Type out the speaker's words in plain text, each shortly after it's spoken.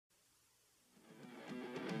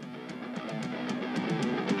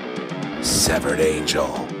Severed Angel,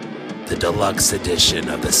 the deluxe edition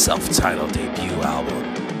of the self-titled debut album,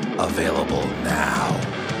 available now.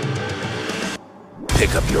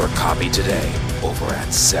 Pick up your copy today over at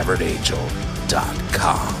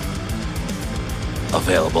severedangel.com.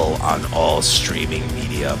 Available on all streaming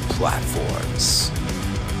media platforms.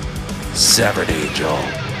 Severed Angel,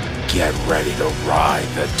 get ready to ride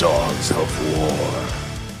the dogs of war.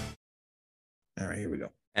 All right, here we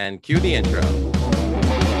go. And cue the intro.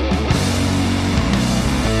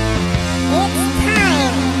 It's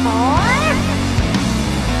time for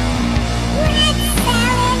Red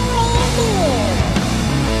Salad Review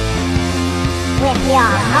with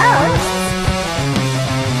your hosts,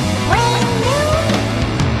 Wayne Moon,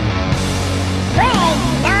 Greg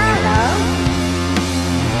Narlow,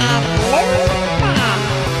 and Lou Max.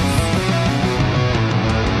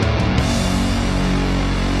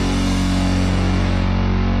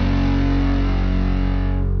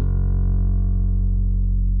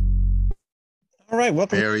 All right,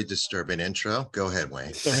 welcome. Very disturbing intro. Go ahead, Wayne.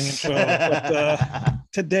 Disturbing intro. But,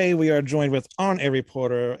 today we are joined with on-air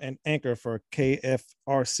reporter and anchor for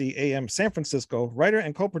KFRC AM San Francisco, writer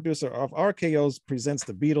and co-producer of RKO's Presents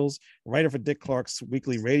the Beatles, writer for Dick Clark's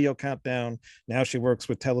weekly radio countdown. Now she works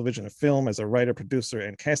with television and film as a writer, producer,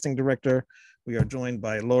 and casting director. We are joined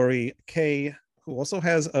by Laurie Kaye, who also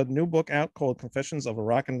has a new book out called Confessions of a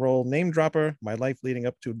Rock and Roll Name Dropper, My Life Leading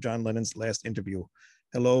Up to John Lennon's Last Interview.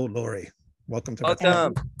 Hello, Laurie. Welcome to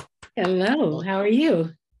Welcome. Hello, how are you?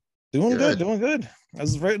 Doing good. I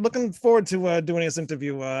was very looking forward to doing this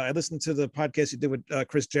interview. I listened to the podcast you did with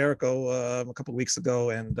Chris Jericho a couple of weeks ago,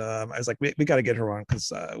 and I was like, we got to get her on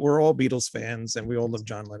because we're all Beatles fans and we all love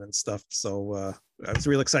John Lennon stuff. So I was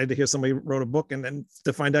really excited to hear somebody wrote a book, and then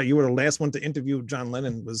to find out you were the last one to interview John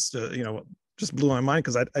Lennon was, just blew my mind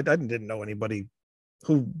because I didn't know anybody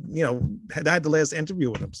who, had the last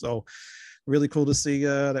interview with him. So really cool to see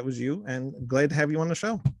that was you, and glad to have you on the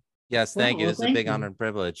show. Yes, thank you. This is a big honor and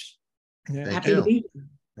privilege. Yeah, Happy to be here.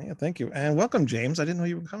 yeah, thank you, and welcome, James. I didn't know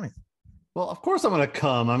you were coming. Well, of course I'm going to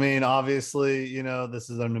come. I mean, obviously, this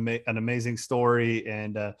is an amazing story,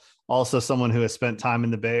 and also someone who has spent time in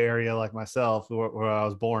the Bay Area like myself, where I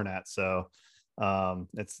was born at. So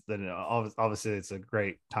obviously it's a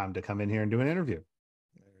great time to come in here and do an interview.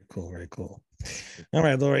 Very cool. All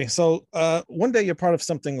right, Laurie. So one day you're part of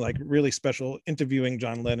something like really special, interviewing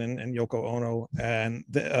John Lennon and Yoko Ono, and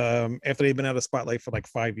after they've been out of spotlight for like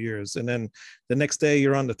 5 years, and then the next day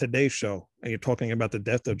you're on the Today Show and you're talking about the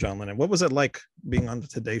death of John Lennon. What was it like being on the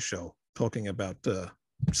Today Show talking about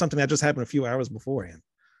something that just happened a few hours beforehand?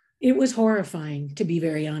 It was horrifying, to be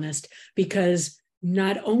very honest, because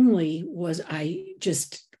not only was I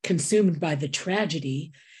just consumed by the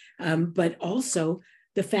tragedy, but also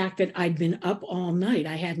the fact that I'd been up all night.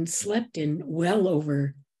 I hadn't slept in well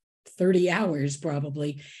over 30 hours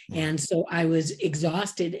probably. And so I was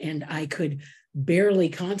exhausted and I could barely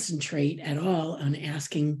concentrate at all on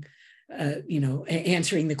asking,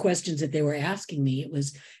 answering the questions that they were asking me.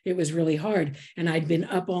 It was really hard. And I'd been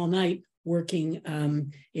up all night working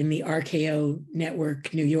in the RKO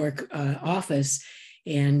Network New York office,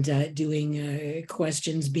 and doing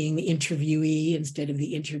questions, being the interviewee instead of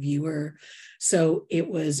the interviewer. So it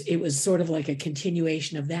was sort of like a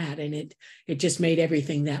continuation of that, and it just made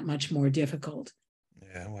everything that much more difficult.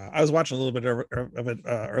 Yeah, well, I was watching a little bit of it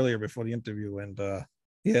earlier before the interview, and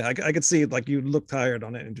I could see like you looked tired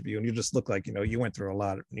on that interview, and you just looked like you went through a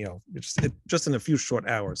lot, just in a few short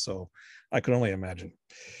hours. So I could only imagine.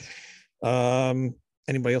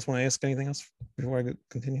 Anybody else want to ask anything else before I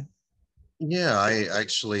continue? Yeah, I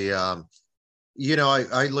actually, I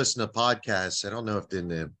listen to podcasts. I don't know if they're in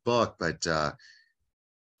the book, but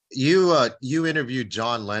you interviewed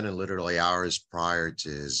John Lennon literally hours prior to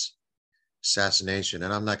his assassination,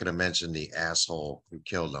 and I'm not going to mention the asshole who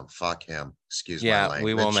killed him. Fuck him. Excuse my language. Yeah,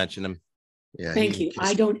 we won't mention him. Yeah, Thank you.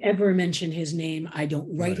 I don't ever mention his name. I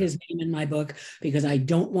don't write his name in my book because I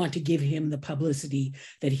don't want to give him the publicity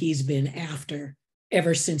that he's been after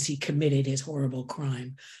ever since he committed his horrible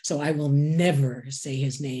crime. So I will never say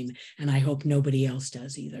his name, and I hope nobody else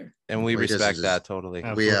does either. And we respect that totally.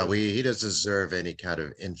 He doesn't deserve any kind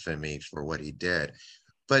of infamy for what he did.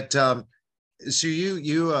 But so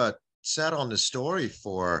you sat on the story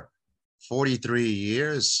for 43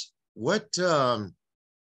 years. What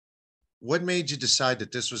made you decide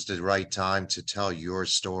that this was the right time to tell your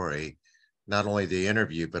story, not only the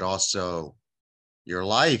interview, but also your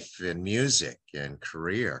life and music and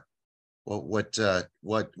career? What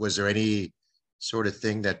was there any sort of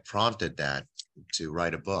thing that prompted that to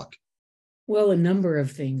write a book? Well, a number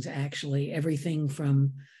of things, actually. Everything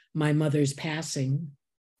from my mother's passing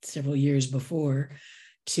several years before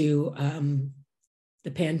to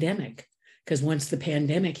the pandemic, because once the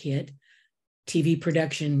pandemic hit, TV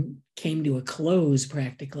production came to a close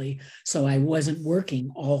practically. So I wasn't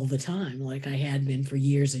working all the time like I had been for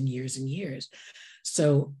years and years and years.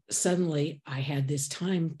 So suddenly I had this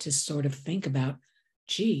time to sort of think about,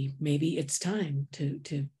 gee, maybe it's time to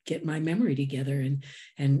get my memory together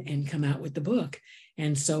and come out with the book.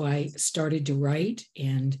 And so I started to write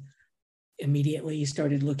and immediately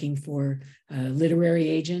started looking for a literary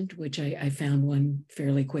agent, which I found one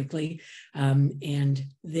fairly quickly. And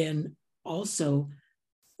then also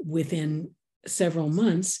within several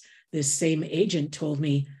months, this same agent told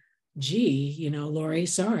me, gee, Laurie,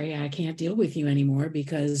 sorry, I can't deal with you anymore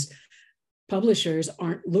because publishers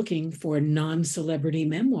aren't looking for non-celebrity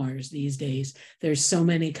memoirs these days. There's so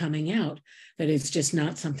many coming out that it's just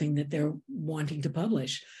not something that they're wanting to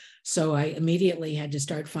publish. So I immediately had to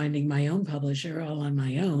start finding my own publisher all on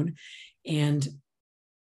my own. And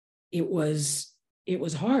it was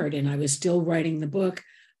hard. And I was still writing the book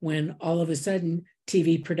when all of a sudden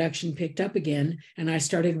TV production picked up again and I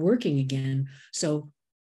started working again. So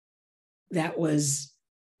that was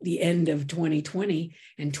the end of 2020,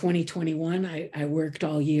 and 2021, I worked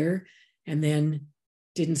all year and then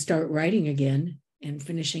didn't start writing again and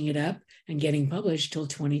finishing it up and getting published till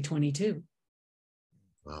 2022.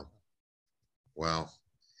 Wow. Wow.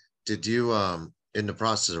 Did you, in the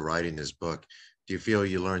process of writing this book, do you feel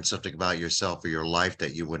you learned something about yourself or your life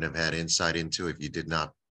that you wouldn't have had insight into if you did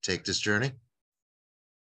not take this journey?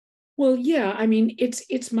 Well, yeah, I mean,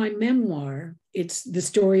 it's my memoir. It's the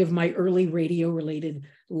story of my early radio-related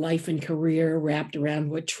life and career wrapped around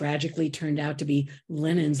what tragically turned out to be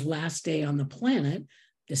Lennon's last day on the planet,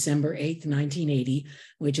 December 8th, 1980,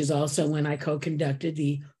 which is also when I co-conducted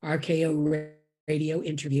the RKO radio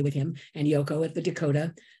interview with him and Yoko at the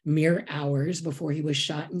Dakota, mere hours before he was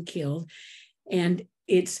shot and killed. And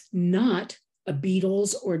it's not a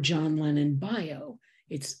Beatles or John Lennon bio.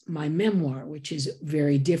 It's my memoir, which is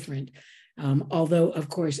very different. Although, of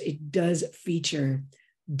course, it does feature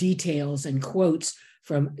details and quotes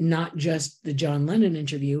from not just the John Lennon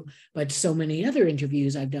interview, but so many other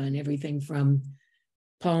interviews I've done, everything from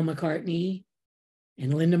Paul McCartney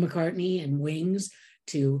and Linda McCartney and Wings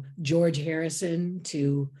to George Harrison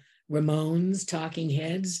to Ramones, Talking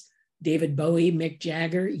Heads, David Bowie, Mick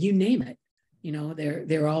Jagger, you name it.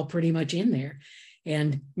 They're all pretty much in there.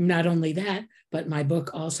 And not only that, but my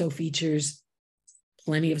book also features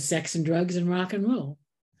plenty of sex and drugs and rock and roll.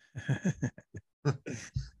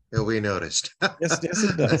 Yeah, we noticed. Yes,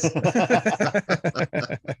 it does.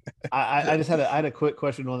 I just had a quick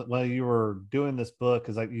question while you were doing this book,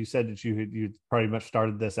 because like you said that you pretty much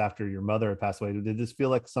started this after your mother had passed away. Did this feel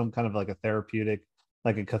like some kind of like a therapeutic,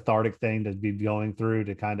 like a cathartic thing to be going through,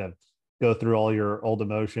 to kind of go through all your old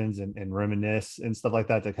emotions and reminisce and stuff like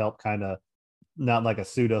that, to help kind of, not like a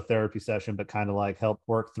pseudo therapy session, but kind of like help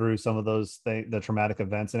work through some of those things, the traumatic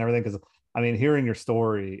events and everything? Because I mean, hearing your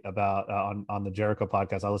story about on the Jericho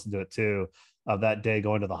podcast, I listened to it too, of that day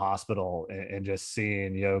going to the hospital and just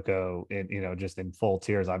seeing Yoko in, just in full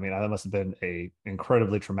tears. I mean, that must have been a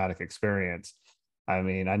incredibly traumatic experience. I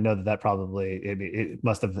mean, I know that probably it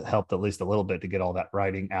must have helped at least a little bit to get all that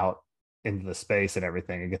writing out into the space and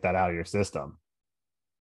everything and get that out of your system.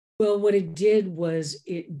 Well, what it did was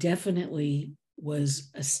it definitely was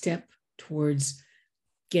a step towards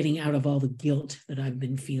getting out of all the guilt that I've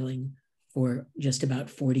been feeling for just about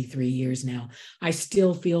 43 years now. I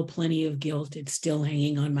still feel plenty of guilt. It's still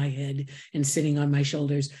hanging on my head and sitting on my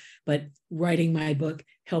shoulders. But writing my book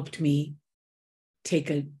helped me take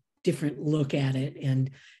a different look at it and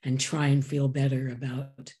try and feel better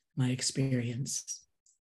about my experience.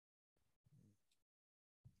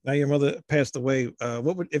 Now your mother passed away.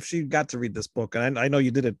 What would, if she got to read this book? And I know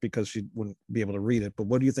you did it because she wouldn't be able to read it, but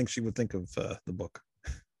what do you think she would think of the book?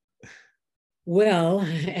 Well,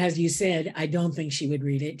 as you said, I don't think she would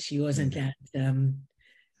read it. She wasn't that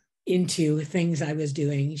into things I was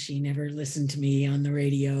doing. She never listened to me on the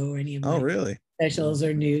radio or any of my really? specials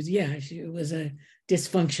or news. Yeah, it was a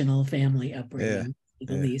dysfunctional family upbringing, at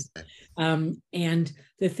least. And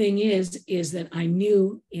the thing is that I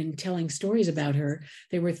knew in telling stories about her,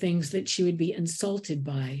 there were things that she would be insulted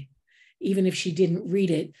by. Even if she didn't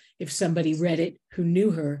read it, if somebody read it who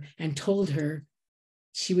knew her and told her,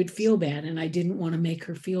 she would feel bad, and I didn't want to make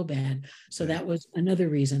her feel bad. So that was another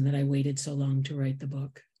reason that I waited so long to write the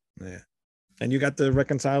book. Yeah. And you got to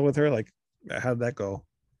reconcile with her? Like, how'd that go?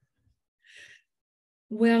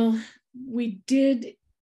 Well, we did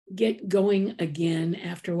get going again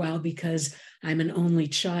after a while because I'm an only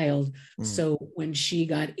child. So when she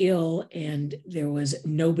got ill and there was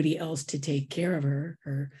nobody else to take care of her,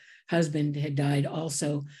 her husband had died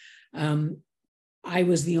also, I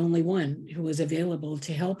was the only one who was available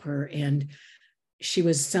to help her. And she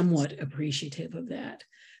was somewhat appreciative of that.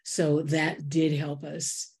 So that did help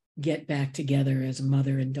us get back together as a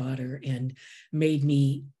mother and daughter, and made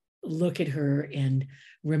me look at her and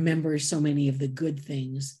remember so many of the good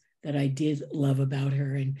things that I did love about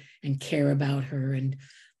her and care about her. And,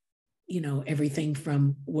 you know, everything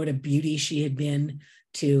from what a beauty she had been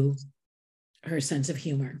to her sense of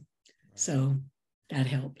humor. So that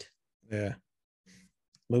helped. Yeah.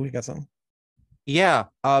 Lou, you got something? Yeah.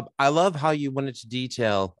 I love how you went into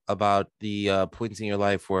detail about the points in your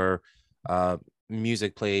life where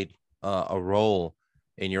music played a role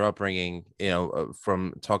in your upbringing, you know,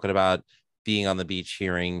 from talking about being on the beach,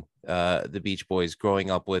 hearing the Beach Boys,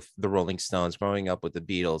 growing up with the Rolling Stones, growing up with the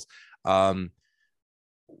Beatles.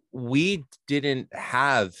 We didn't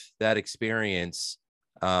have that experience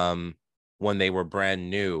when they were brand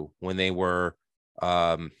new, when they were,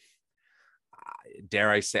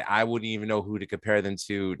 dare I say, I wouldn't even know who to compare them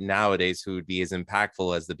to nowadays who would be as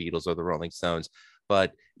impactful as the Beatles or the Rolling Stones.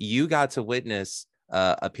 But you got to witness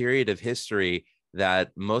a period of history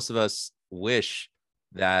that most of us wish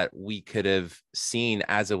that we could have seen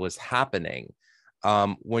as it was happening.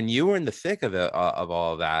 When you were in the thick of it, of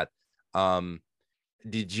all of that,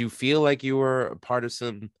 did you feel like you were part of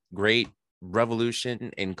some great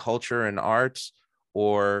revolution in culture and arts,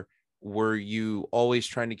 or were you always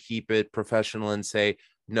trying to keep it professional and say,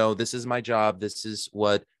 no, this is my job, this is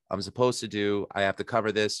what I'm supposed to do, I have to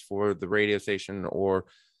cover this for the radio station or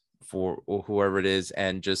for whoever it is,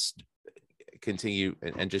 and just continue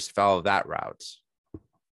and just follow that route?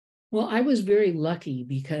 Well, I was very lucky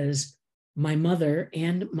because my mother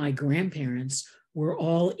and my grandparents were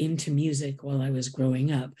all into music while I was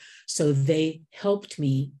growing up. So they helped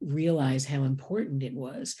me realize how important it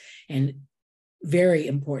was, and very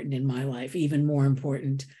important in my life, even more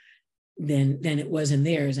important than it was in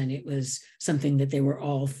theirs. And it was something that they were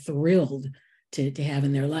all thrilled to have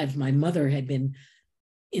in their lives. My mother had been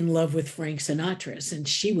in love with Frank Sinatra since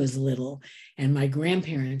she was little, and my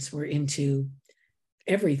grandparents were into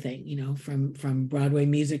everything, you know, from Broadway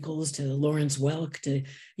musicals to Lawrence Welk to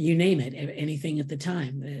you name it, anything at the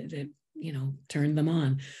time that you know, turned them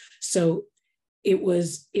on. So it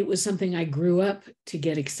was something I grew up to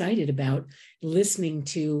get excited about. Listening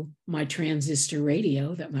to my transistor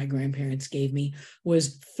radio that my grandparents gave me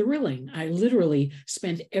was thrilling. I literally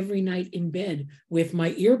spent every night in bed with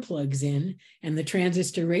my earplugs in and the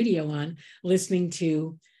transistor radio on, listening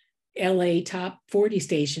to LA top 40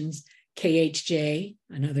 stations, KHJ,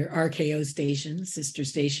 another RKO station, sister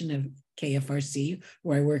station of KFRC,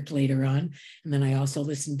 where I worked later on. And then I also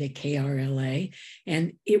listened to KRLA.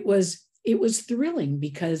 And it was thrilling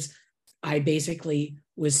because I basically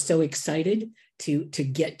was so excited to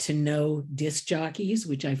get to know disc jockeys,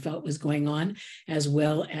 which I felt was going on, as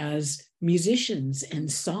well as musicians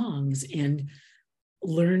and songs, and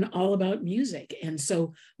learn all about music. And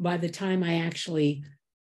so by the time I actually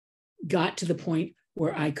got to the point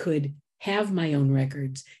where I could have my own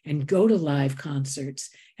records and go to live concerts,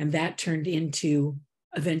 and that turned into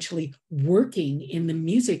eventually working in the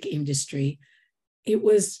music industry, it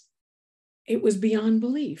was beyond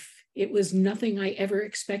belief. It was nothing I ever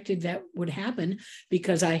expected that would happen,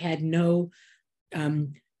 because I had no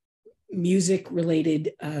music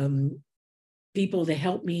related people to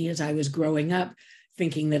help me as I was growing up,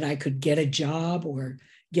 thinking that I could get a job or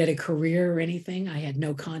get a career or anything. I had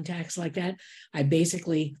no contacts like that. I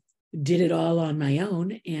basically did it all on my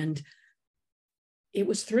own, and it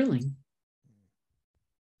was thrilling.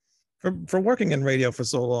 For working in radio for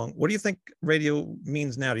so long, what do you think radio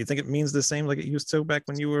means now? Do you think it means the same like it used to back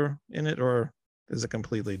when you were in it, or is it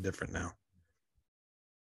completely different now?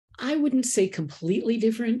 I wouldn't say completely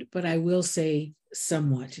different, but I will say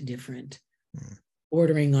somewhat different,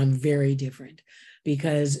 bordering on very different,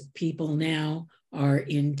 because people now are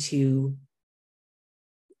into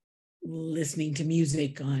listening to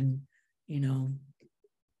music on, you know,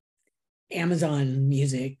 Amazon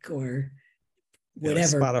Music or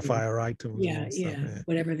whatever, Spotify or iTunes. Yeah,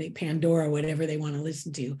 whatever Pandora, whatever they want to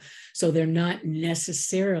listen to. So they're not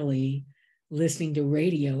necessarily listening to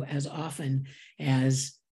radio as often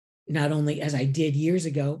as, not only as I did years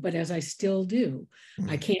ago, but as I still do.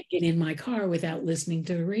 I can't get in my car without listening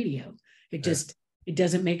to the radio. It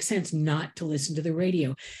doesn't make sense not to listen to the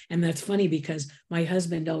radio. And that's funny because my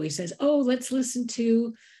husband always says, oh, let's listen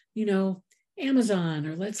to, you know, Amazon,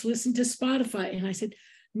 or let's listen to Spotify. And I said,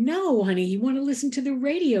 No, honey, you want to listen to the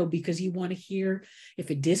radio because you want to hear if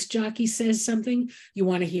a disc jockey says something. You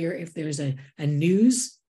want to hear if there's a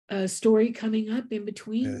news story coming up in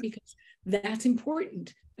between, because that's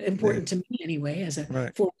important to me anyway, as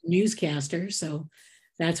a former newscaster. So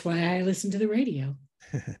that's why I listen to the radio.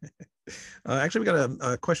 Actually, we got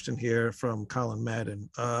a question here from Colin Madden.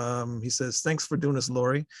 He says, thanks for doing this,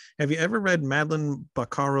 Laurie. Have you ever read Madeline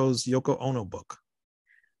Baccaro's Yoko Ono book?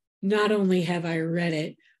 Not only have I read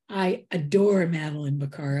it, I adore Madeline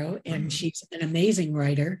Baccaro, and she's an amazing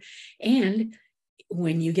writer. And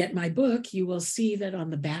when you get my book, you will see that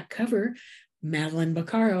on the back cover, Madeline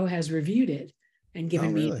Baccaro has reviewed it and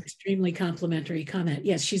given me an extremely complimentary comment.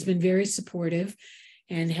 Yes, she's been very supportive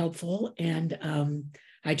and helpful, and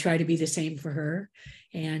I try to be the same for her.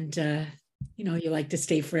 And, you like to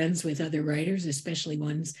stay friends with other writers, especially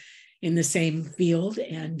ones in the same field,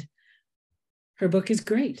 and her book is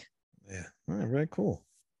great. Yeah, very cool.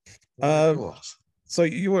 Cool. So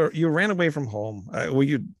you ran away from home.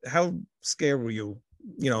 How scared were you,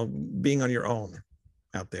 being on your own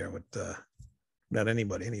out there with without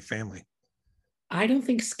anybody, any family? I don't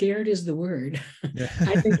think scared is the word.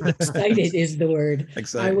 I think excited is the word.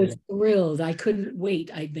 Excited. I was thrilled. I couldn't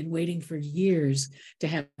wait. I'd been waiting for years to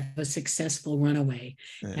have a successful runaway.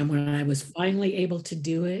 Yeah. And when I was finally able to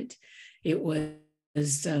do it, it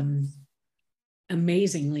was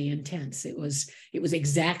amazingly intense. It was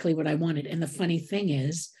exactly what I wanted. And the funny thing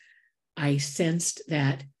is, I sensed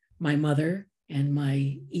that my mother and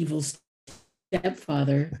my evil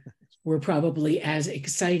stepfather were probably as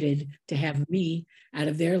excited to have me out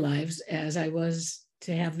of their lives as I was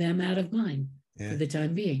to have them out of mine for the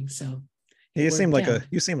time being. So you seemed like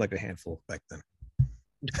a handful back then.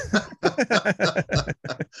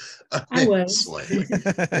 I was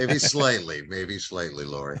maybe slightly,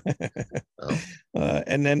 Laurie. Oh.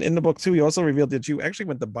 And then in the book too, you also revealed that you actually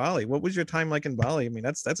went to Bali. What was your time like in Bali? I mean,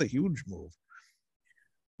 that's a huge move.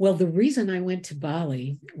 Well, the reason I went to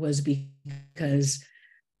Bali was because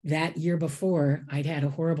that year before, I'd had a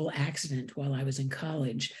horrible accident while I was in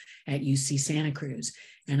college at UC Santa Cruz,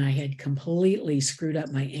 and I had completely screwed up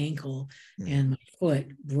my ankle and my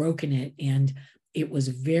foot, broken it, and it was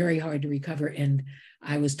very hard to recover. And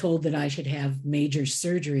I was told that I should have major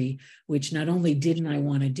surgery, which not only didn't I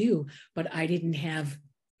want to do, but I didn't have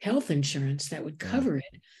health insurance that would cover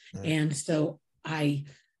it. And so I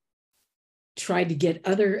tried to get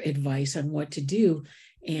other advice on what to do.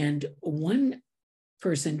 And one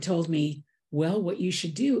person told me, well, what you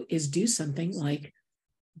should do is do something like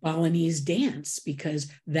Balinese dance,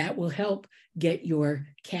 because that will help get your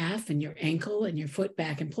calf and your ankle and your foot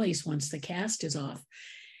back in place once the cast is off.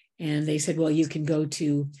 And they said, well, you can go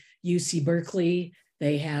to UC Berkeley.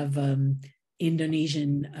 They have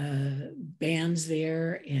Indonesian bands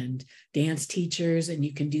there and dance teachers, and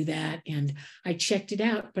you can do that. And I checked it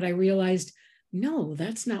out, but I realized, no,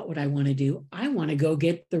 that's not what I want to do. I want to go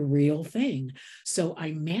get the real thing. So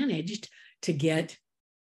I managed to get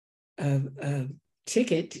a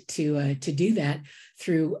ticket to do that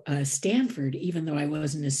through Stanford. Even though I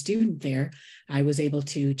wasn't a student there, I was able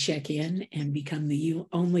to check in and become the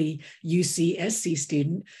only UCSC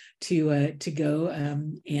student to go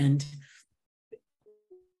and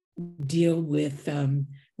deal with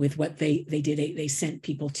what they did. They sent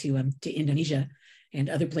people to Indonesia and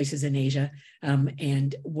other places in Asia,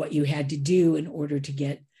 and what you had to do in order to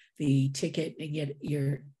get the ticket and get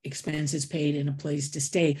your expenses paid and a place to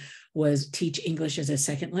stay was teach English as a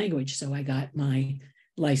second language. So I got my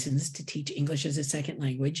license to teach English as a second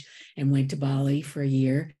language and went to Bali for a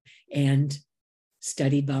year and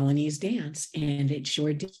studied Balinese dance, and it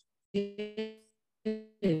sure did.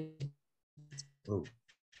 Oh.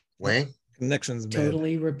 Wayne? Connections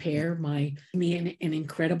totally repair me an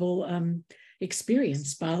incredible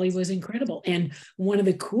experience. Bali was incredible. And one of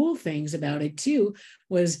the cool things about it too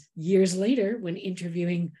was years later, when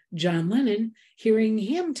interviewing John Lennon, hearing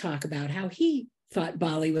him talk about how he thought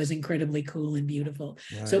Bali was incredibly cool and beautiful.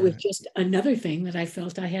 Right. So it was just another thing that I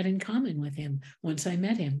felt I had in common with him once I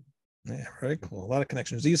met him. Yeah, very cool. A lot of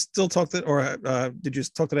connections. Do you still talk to, or did you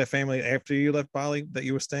talk to that family after you left Bali that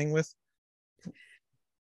you were staying with?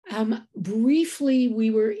 Briefly, we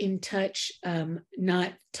were in touch,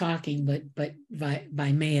 not talking, but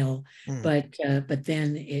by mail. But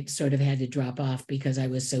then it sort of had to drop off because I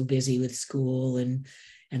was so busy with school, and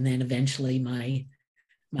then eventually my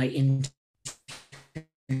internship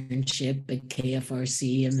at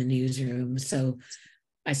KFRC in the newsroom. So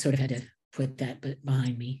I sort of had to put that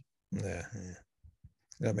behind me. Yeah.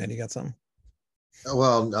 Man, you got something?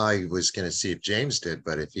 Well, I was going to see if James did,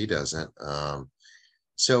 but if he doesn't.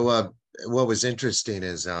 So what was interesting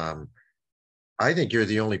is I think you're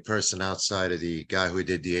the only person outside of the guy who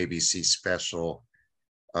did the ABC special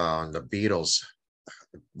on the Beatles.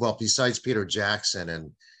 Well, besides Peter Jackson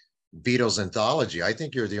and Beatles anthology, I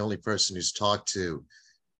think you're the only person who's talked to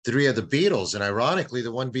three of the Beatles. And ironically,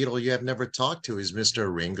 the one Beatle you have never talked to is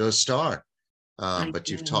Mr. Ringo Starr. But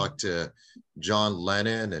you've talked to John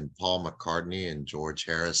Lennon and Paul McCartney and George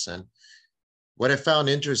Harrison. What I found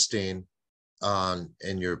interesting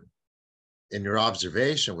in your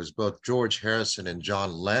observation was both George Harrison and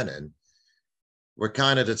John Lennon were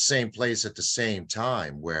kind of at the same place at the same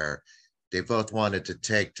time, where they both wanted to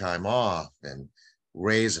take time off and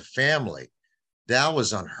raise a family. That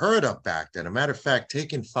was unheard of back then. As a matter of fact,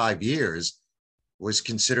 taking 5 years was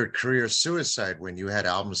considered career suicide when you had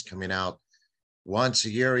albums coming out once a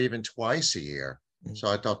year, even twice a year. So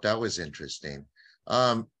I thought that was interesting.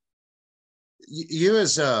 You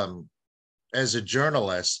as a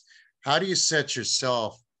journalist, how do you set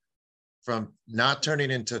yourself from not turning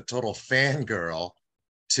into a total fangirl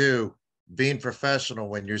to being professional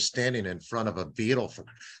when you're standing in front of a Beatle?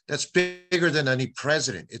 That's bigger than any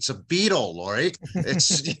president. It's a Beatle, Laurie.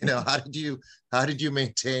 It's, how did you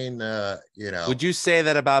maintain, Would you say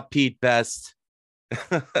that about Pete Best?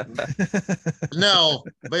 No,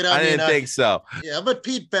 but I didn't think so. Yeah, but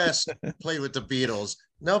Pete Best played with the Beatles.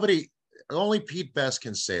 Only Pete Best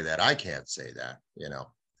can say that. I can't say that,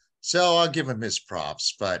 So I'll give him his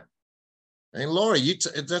props. But I mean, Laurie,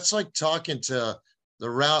 that's like talking to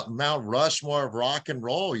the Mount Rushmore of rock and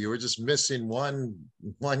roll. You were just missing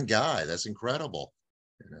one guy. That's incredible.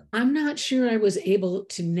 I'm not sure I was able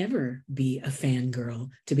to never be a fangirl,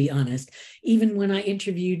 to be honest. Even when I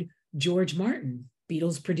interviewed George Martin,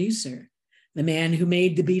 Beatles producer, the man who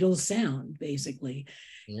made the Beatles sound, basically.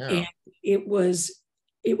 Yeah. And it was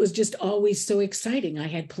just always so exciting. I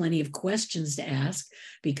had plenty of questions to ask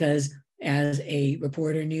because as a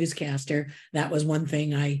reporter, newscaster, that was one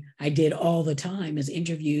thing I did all the time, is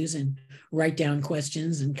interviews and write down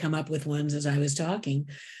questions and come up with ones as I was talking.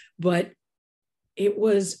 But it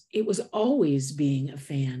was always being a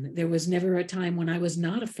fan. There was never a time when I was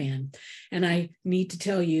not a fan. And I need to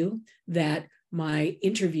tell you that my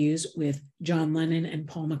interviews with John Lennon and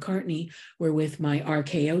Paul McCartney were with my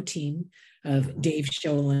RKO team of Dave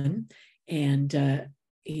Sholin, and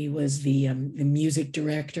he was the music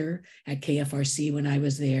director at KFRC when I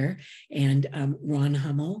was there, and Ron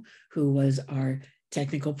Hummel, who was our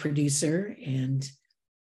technical producer and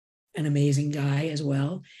an amazing guy as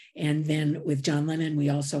well. And then with John Lennon, we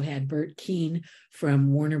also had Bert Keane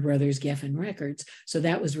from Warner Brothers Geffen Records. So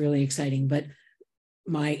that was really exciting. But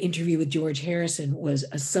my interview with George Harrison was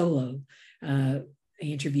a solo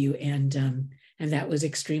interview, and that was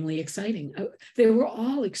extremely exciting. They were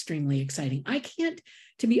all extremely exciting. I can't,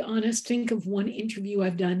 to be honest, think of one interview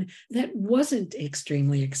I've done that wasn't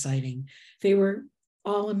extremely exciting. They were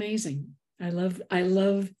all amazing. I love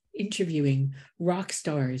interviewing rock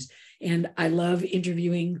stars, and I love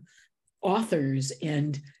interviewing authors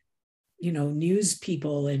and news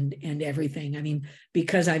people and everything. I mean,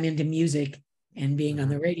 because I'm into music and being on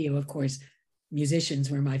the radio, of course, musicians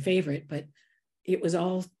were my favorite, but it was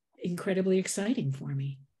all incredibly exciting for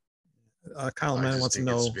me. Colin wants to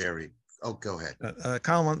know. Go ahead.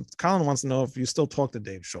 Colin wants to know if you still talk to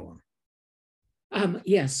Dave Sholin.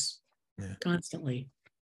 Yes, constantly,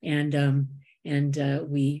 and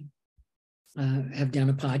we have done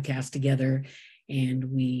a podcast together, and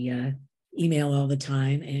we email all the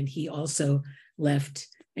time. And he also left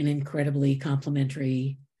an incredibly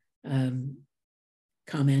complimentary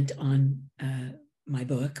comment on my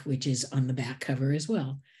book, which is on the back cover as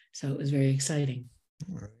well. So it was very exciting.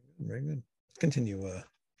 All right, very good. Continue,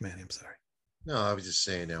 Manny. I'm sorry. No, I was just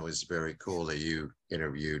saying that was very cool that you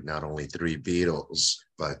interviewed not only three Beatles,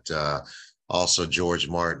 but also George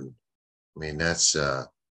Martin. I mean, that's, I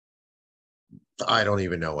don't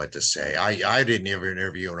even know what to say. I didn't ever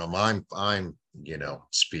interview him. I'm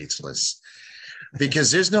speechless,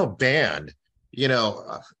 because there's no band,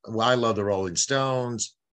 I love the Rolling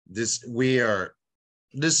Stones. This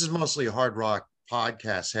is mostly a hard rock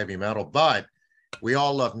podcast, heavy metal, but we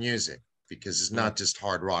all love music, because it's not just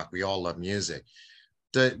hard rock. We all love music.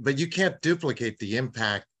 But you can't duplicate the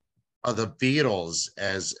impact of the Beatles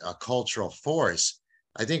as a cultural force.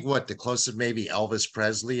 I think the closest maybe Elvis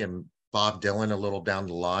Presley and Bob Dylan a little down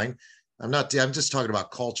the line. I'm just talking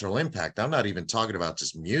about cultural impact. I'm not even talking about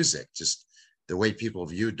just music, just the way people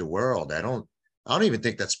viewed the world. I don't even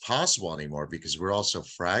think that's possible anymore, because we're all so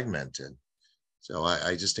fragmented. So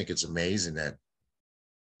I just think it's amazing that.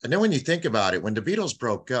 And then when you think about it, when the Beatles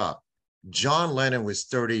broke up, John Lennon was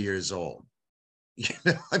 30 years old.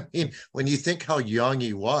 I mean, when you think how young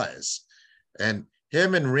he was, and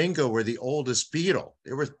him and Ringo were the oldest Beatle.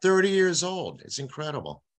 They were 30 years old. It's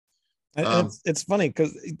incredible. And it's funny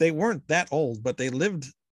because they weren't that old, but they lived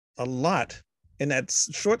a lot in that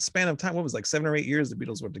short span of time. What was it, like 7 or 8 years the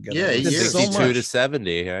Beatles were together? Yeah, They did 62 so much. to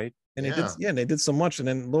 70, right? And they did so much. And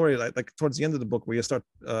then Laurie, like towards the end of the book, where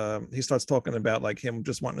he starts talking about like him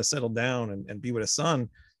just wanting to settle down and be with his son.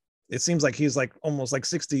 It seems like he's like almost like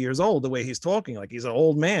 60 years old the way he's talking. Like he's an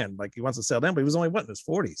old man, like he wants to settle down, but he was only in his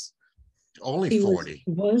 40s. Only 40.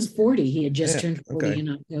 He was 40. He had just turned 40 okay. in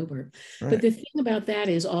October. Right. But the thing about that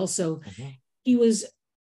is also he was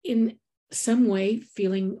in some way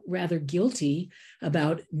feeling rather guilty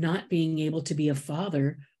about not being able to be a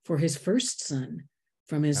father for his first son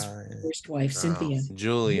from his first wife, Cynthia.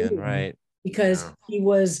 Julian, right? Because he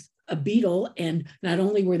was a Beatle, and not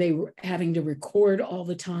only were they having to record all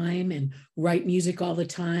the time and write music all the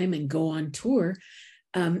time and go on tour,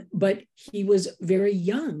 but he was very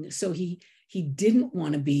young, so he didn't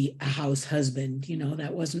want to be a house husband. You know,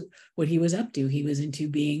 that wasn't what he was up to. He was into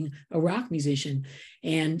being a rock musician,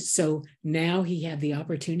 and so now he had the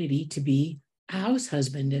opportunity to be a house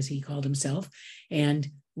husband, as he called himself, and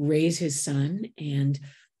raise his son, and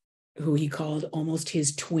who he called almost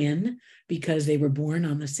his twin because they were born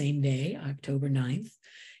on the same day, October 9th.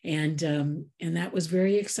 And that was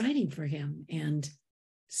very exciting for him and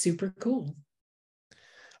super cool.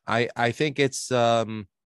 I think it's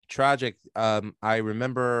tragic. I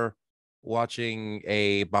remember watching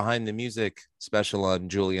a Behind the Music special on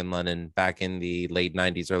Julian Lennon back in the late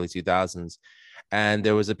 90s, early 2000s. And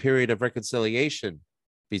there was a period of reconciliation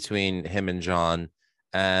between him and John.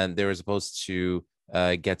 And they were supposed to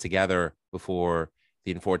get together before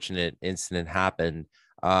the unfortunate incident happened.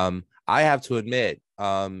 I have to admit,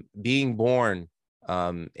 being born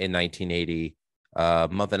in 1980, a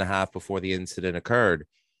month and a half before the incident occurred,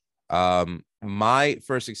 my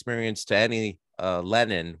first experience to any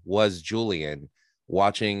Lennon was Julian,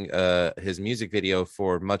 watching his music video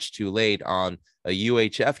for Much Too Late on a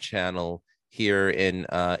UHF channel here in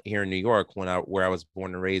New York where I was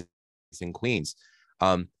born and raised in Queens.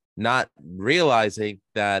 Not realizing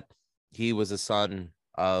that he was a son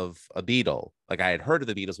of a Beatle. Like I had heard of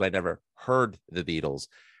the Beatles, but I never heard the Beatles.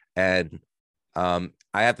 And I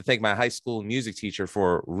have to thank my high school music teacher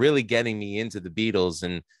for really getting me into the Beatles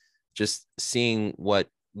and just seeing what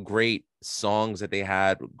great songs that they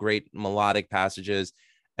had, great melodic passages.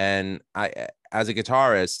 And I, as a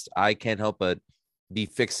guitarist, I can't help but be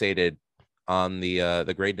fixated on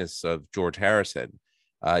the greatness of George Harrison.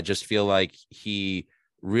 I just feel like he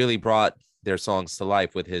really brought their songs to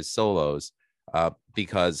life with his solos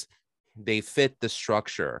because they fit the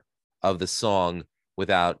structure of the song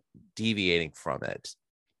without deviating from it.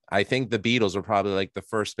 I think the Beatles were probably like the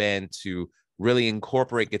first band to really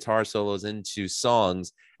incorporate guitar solos into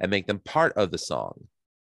songs and make them part of the song.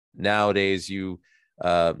 Nowadays, you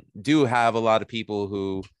do have a lot of people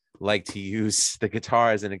who like to use the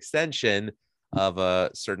guitar as an extension of a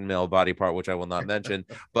certain male body part, which I will not mention.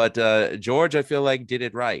 But George, I feel like, did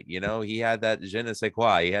it right. You know, he had that je ne sais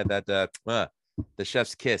quoi. He had that the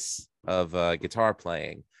chef's kiss of guitar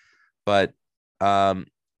playing. But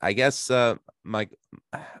I guess the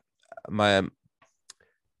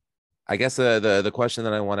question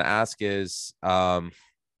that I want to ask is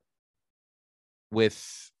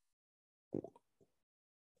with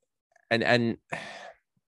and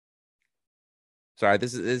sorry,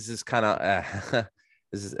 this is kind of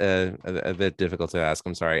this is a bit difficult to ask.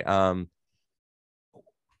 I'm sorry.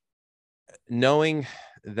 Knowing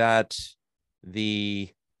that the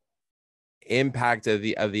impact of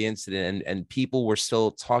the incident and people were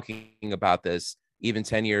still talking about this even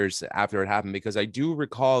 10 years after it happened, because I do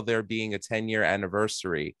recall there being a 10-year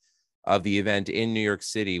anniversary of the event in New York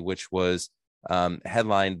City, which was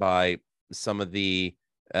headlined by some of the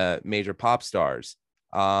major pop stars.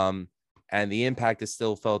 And the impact is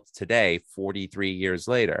still felt today, 43 years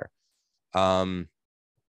later. What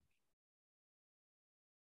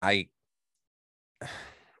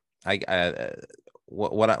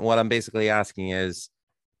I'm basically asking is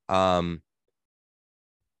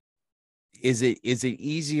it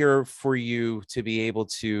easier for you to be able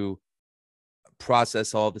to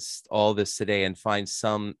process all this today and find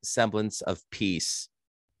some semblance of peace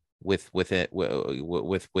with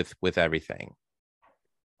everything?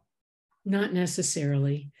 Not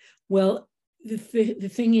necessarily. Well, the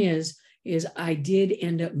thing is I did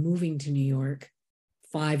end up moving to New York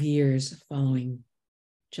 5 years following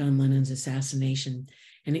John Lennon's assassination.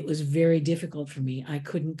 And it was very difficult for me. I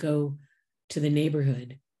couldn't go to the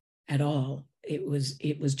neighborhood at all. It was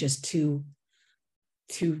just too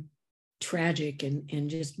tragic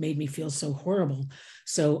and just made me feel so horrible.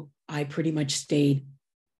 So I pretty much stayed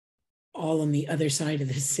all on the other side of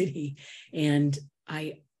the city. And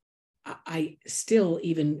I still,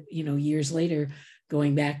 even, years later,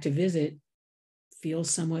 going back to visit, feel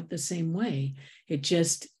somewhat the same way. It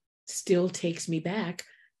just still takes me back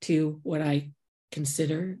to what I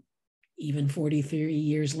consider, even 43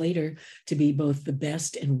 years later, to be both the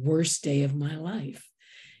best and worst day of my life.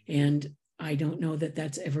 And I don't know that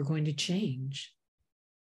that's ever going to change.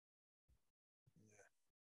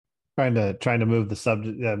 Trying to move the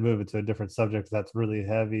subject, move it to a different subject. That's really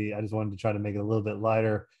heavy. I just wanted to try to make it a little bit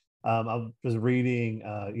lighter. I was reading,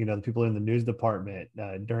 the people in the news department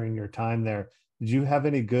during your time there. Did you have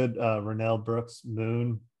any good Renelle Brooks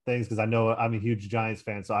Moon things? Because I know I'm a huge Giants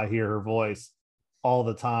fan, so I hear her voice all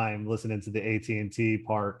the time listening to the AT&T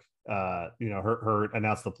Park. Her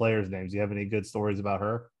announce the players' names. Do you have any good stories about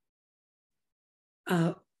her?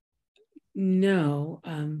 No.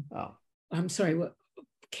 I'm sorry. What?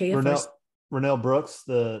 Renelle Brooks,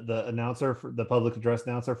 the announcer, for the public address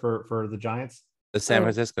announcer for the Giants, the San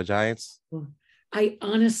Francisco Giants. I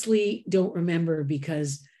honestly don't remember,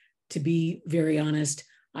 because, to be very honest,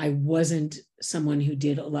 I wasn't someone who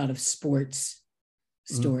did a lot of sports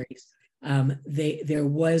stories. There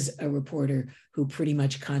was a reporter who pretty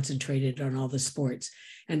much concentrated on all the sports.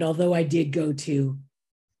 And although I did go to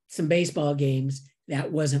some baseball games, that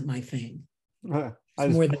wasn't my thing.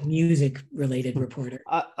 It's more the music-related reporter.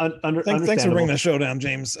 Thanks for bringing the show down,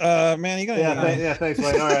 James. Man, you got thanks,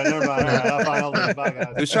 Wayne. All right, never mind. All right, I'll find all these. Bye,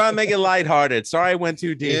 guys. Who's trying to make it lighthearted? Sorry, I went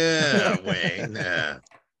too deep. Yeah, Wayne. Yeah.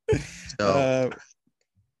 So,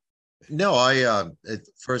 no,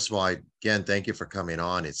 first of all, again, thank you for coming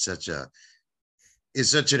on. It's such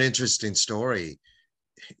an interesting story.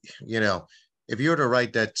 If you were to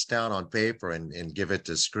write that down on paper and give it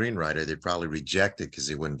to a screenwriter, they'd probably reject it because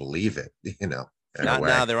they wouldn't believe it. Not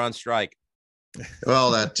now, they're on strike.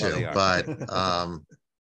 Well, that too, but and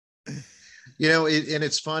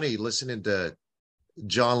it's funny listening to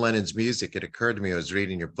John Lennon's music. It occurred to me, I was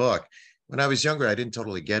reading your book. When I was younger, I didn't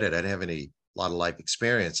totally get it. I didn't have a lot of life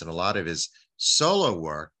experience, and a lot of his solo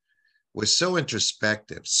work was so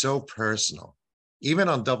introspective, so personal. Even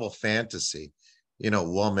on Double Fantasy,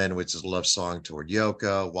 Woman, which is a love song toward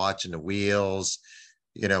Yoko, Watching the Wheels,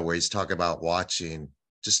 where he's talking about watching,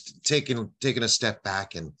 just taking a step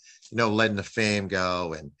back and, letting the fame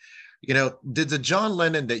go. And, did the John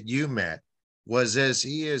Lennon that you met, was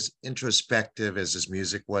he as introspective as his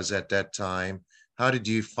music was at that time? How did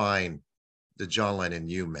you find the John Lennon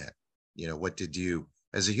you met? What did you,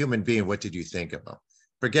 as a human being, what did you think of him?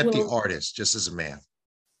 Forget the artist, just as a man.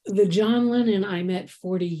 The John Lennon I met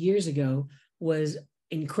 40 years ago was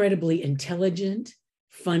incredibly intelligent,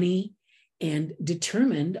 funny, and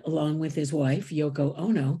determined, along with his wife, Yoko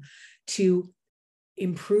Ono, to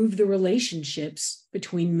improve the relationships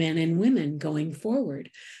between men and women going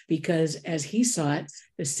forward. Because as he saw it,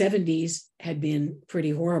 the 70s had been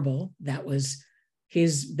pretty horrible. That was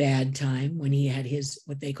his bad time when he had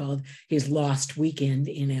what they called his lost weekend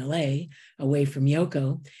in LA, away from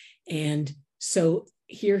Yoko. And so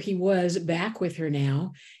here he was back with her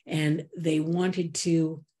now, and they wanted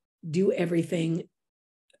to do everything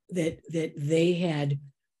that they had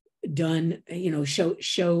done,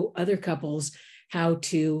 show other couples how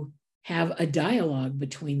to have a dialogue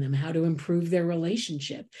between them, how to improve their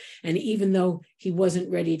relationship. And even though he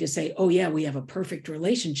wasn't ready to say, oh yeah, we have a perfect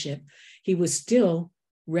relationship, he was still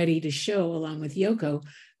ready to show, along with Yoko,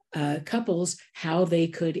 couples how they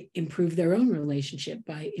could improve their own relationship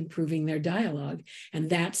by improving their dialogue. And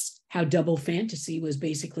that's how Double Fantasy was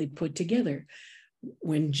basically put together.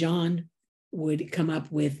 When John would come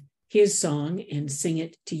up with his song and sing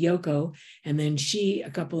it to Yoko, and then she,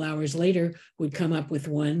 a couple hours later, would come up with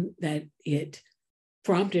one that it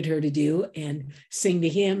prompted her to do and sing to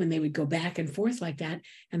him, and they would go back and forth like that.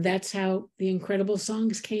 And that's how the incredible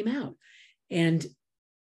songs came out. And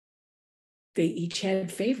they each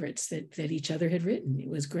had favorites that each other had written. It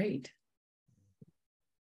was great.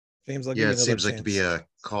 James, it seems like to be a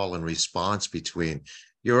call and response between,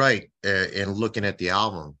 you're right, and looking at the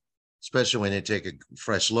album, especially when you take a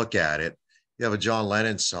fresh look at it, you have a John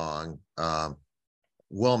Lennon song,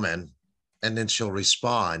 Woman, and then she'll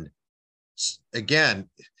respond. Again,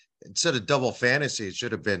 instead of Double Fantasy, it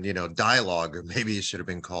should have been, dialogue, or maybe it should have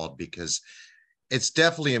been called, because it's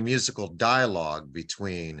definitely a musical dialogue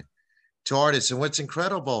between two artists. And what's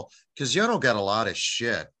incredible, because Yono got a lot of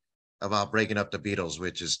shit about breaking up the Beatles,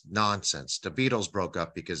 which is nonsense. The Beatles broke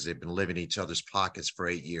up because they've been living in each other's pockets for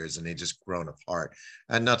 8 years and they just grown apart.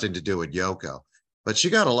 Had nothing to do with Yoko, but she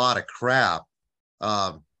got a lot of crap.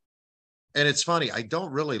 And it's funny, I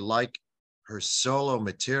don't really like her solo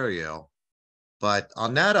material, But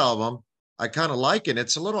on that album, I kind of like it.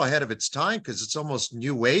 It's a little ahead of its time because it's almost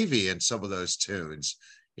new wavy in some of those tunes,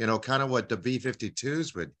 kind of what the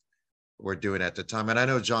B-52s were doing at the time. And I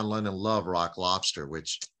know John Lennon loved Rock Lobster,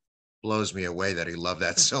 which blows me away that he loved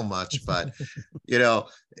that so much. But,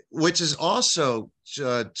 which is also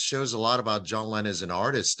shows a lot about John Lennon as an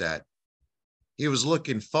artist, that he was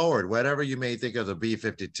looking forward. Whatever you may think of the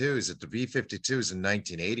B-52s, that the B-52s in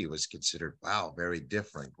 1980 was considered, wow, very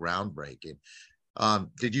different, groundbreaking.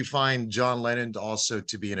 Did you find John Lennon also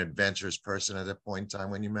to be an adventurous person at that point in time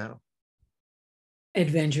when you met him?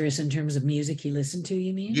 Adventurous in terms of music he listened to,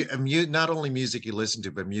 you mean? Not only music he listened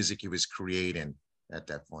to, but music he was creating at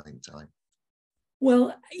that point in time.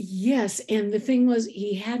 Well, yes. And the thing was,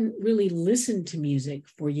 he hadn't really listened to music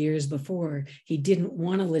for years before. He didn't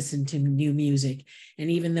want to listen to new music.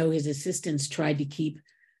 And even though his assistants tried to keep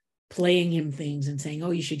playing him things and saying,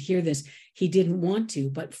 oh, you should hear this, he didn't want to.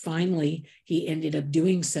 But finally, he ended up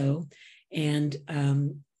doing so. And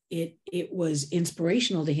it was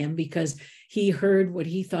inspirational to him because he heard what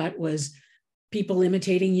he thought was people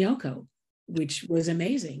imitating Yoko, which was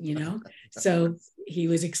amazing, So he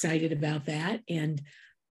was excited about that. And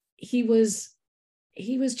he was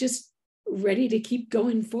just ready to keep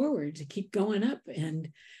going forward, to keep going up. And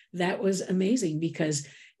that was amazing because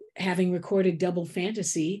having recorded Double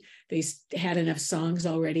Fantasy, they had enough songs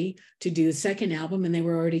already to do the second album, and they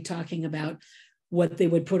were already talking about what they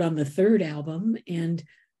would put on the third album. And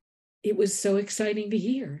it was so exciting to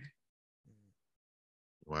hear.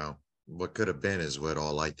 Wow. What could have been is what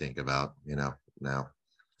all I think about, now.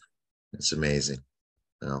 It's amazing.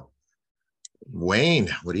 Wayne,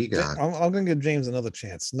 what do you got? I'm going to give James another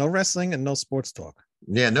chance. No wrestling and no sports talk.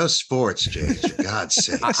 Yeah, no sports, James. For God's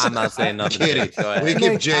sake. I'm not saying nothing. Kidding. We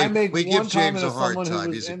give James a hard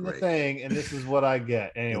time. He's in great. The thing, and this is what I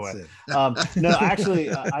get anyway. No,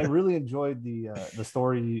 actually, I really enjoyed the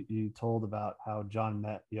story you told about how John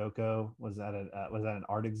met Yoko. Was at an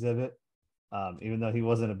art exhibit. Even though he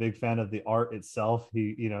wasn't a big fan of the art itself,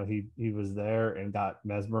 he was there and got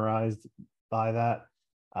mesmerized by that.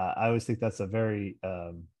 I always think that's a very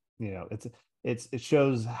it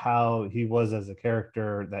shows how he was as a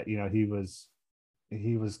character, that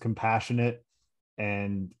he was compassionate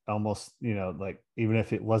and almost like, even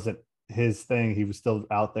if it wasn't his thing, he was still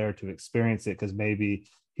out there to experience it because maybe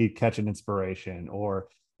he'd catch an inspiration, or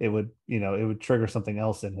it would trigger something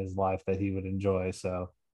else in his life that he would enjoy.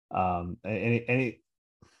 So any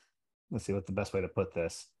let's see what the best way to put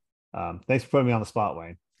this. Thanks for putting me on the spot,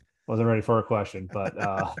 Wayne. Wasn't ready for a question, but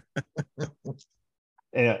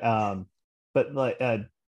but like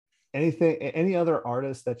any other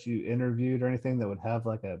artists that you interviewed or anything that would have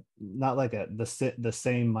like the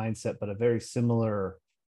same mindset, but a very similar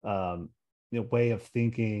way of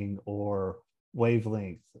thinking or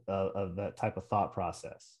wavelength of that type of thought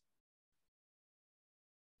process?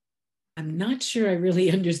 I'm not sure I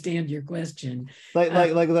really understand your question. Like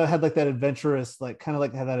that had like that adventurous, like kind of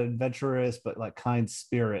like had that adventurous but like kind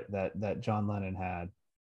spirit that John Lennon had.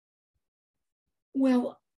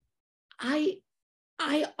 Well, I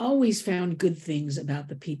always found good things about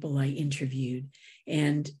the people I interviewed,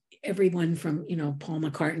 and everyone from Paul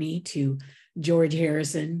McCartney to George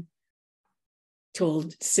Harrison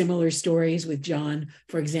told similar stories with John,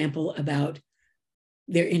 for example, about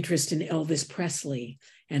their interest in Elvis Presley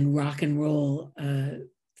and rock and roll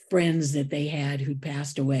friends that they had who'd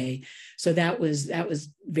passed away. So that was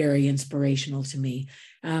very inspirational to me.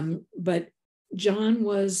 But John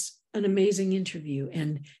was an amazing interview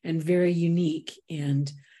and very unique. And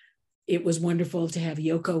it was wonderful to have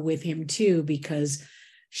Yoko with him too, because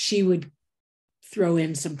she would throw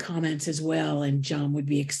in some comments as well, and John would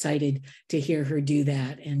be excited to hear her do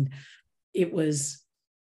that. And it was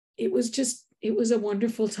a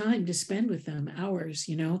wonderful time to spend with them, hours,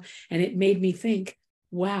 and it made me think,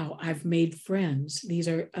 wow, I've made friends. These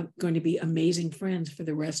are going to be amazing friends for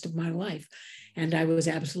the rest of my life. And I was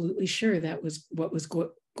absolutely sure that was what was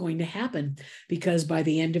going to happen, because by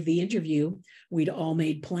the end of the interview, we'd all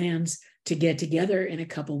made plans to get together in a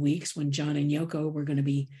couple of weeks when John and Yoko were going to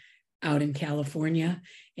be out in California,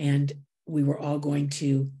 and we were all going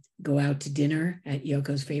to go out to dinner at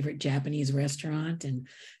Yoko's favorite Japanese restaurant. And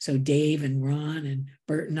so Dave and Ron and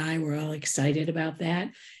Bert and I were all excited about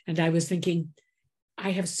that. And I was thinking,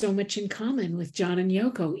 I have so much in common with John and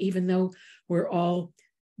Yoko, even though we're all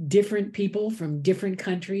different people from different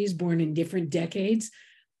countries, born in different decades.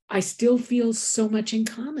 I still feel so much in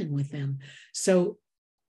common with them. So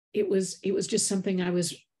it was just something I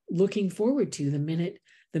was looking forward to the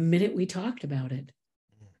minute we talked about it.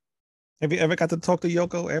 Have you ever got to talk to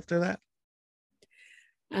Yoko after that?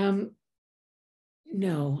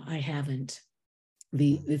 No, I haven't.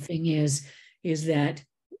 the thing is that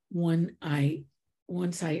once I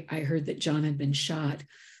heard that John had been shot,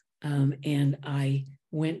 and I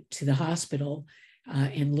went to the hospital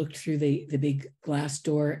and looked through the big glass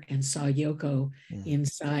door and saw Yoko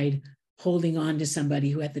inside, holding on to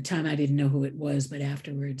somebody who at the time I didn't know who it was, but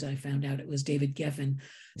afterwards I found out it was David Geffen,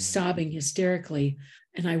 sobbing hysterically.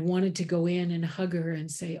 And I wanted to go in and hug her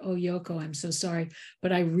and say, "Oh, Yoko, I'm so sorry."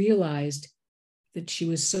 But I realized that she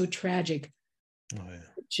was so tragic. Oh, yeah.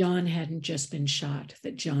 John hadn't just been shot,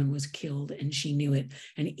 that John was killed, and she knew it.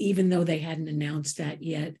 And even though they hadn't announced that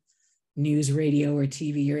yet, news, radio, or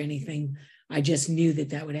TV or anything, I just knew that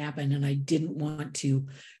that would happen. And I didn't want to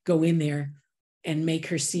go in there and make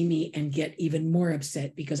her see me and get even more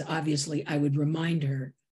upset, because obviously I would remind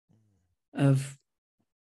her of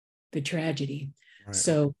the tragedy. Right.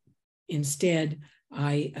 So instead,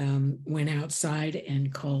 I went outside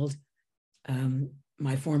and called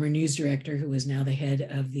my former news director, who is now the head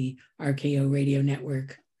of the RKO radio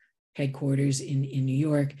network headquarters in New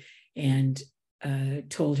York, and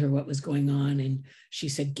told her what was going on. And she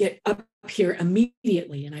said, "Get up here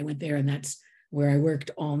immediately." And I went there, and that's where I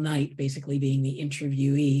worked all night, basically being the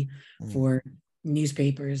interviewee for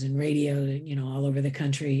newspapers and radio, all over the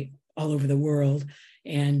country, all over the world.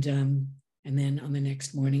 And then on the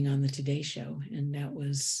next morning on the Today Show. And that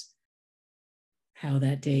was how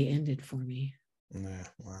that day ended for me. Yeah,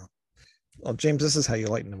 wow. Well, James, this is how you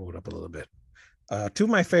lighten the mood up a little bit. Two of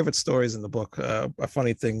my favorite stories in the book, a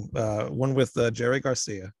funny thing, one with Jerry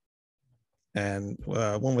Garcia and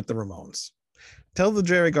one with the Ramones. Tell the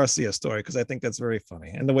Jerry Garcia story, because I think that's very funny.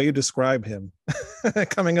 And the way you describe him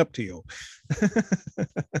coming up to you.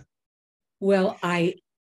 Well, I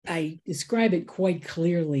describe it quite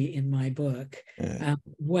clearly in my book. Yeah.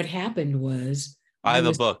 What happened was... Buy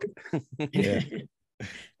the book. Yeah.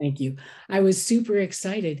 Thank you. I was super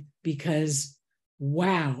excited because,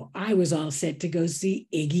 wow, I was all set to go see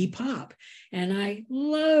Iggy Pop. And I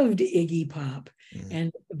loved Iggy Pop.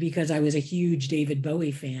 And because I was a huge David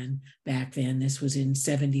Bowie fan back then, this was in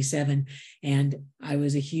 1977, and I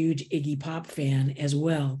was a huge Iggy Pop fan as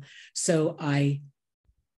well. So I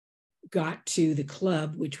got to the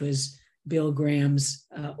club, which was Bill Graham's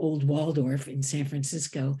Old Waldorf in San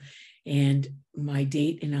Francisco. And my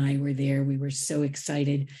date and I were there. We were so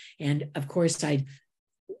excited. And of course, I'd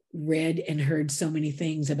read and heard so many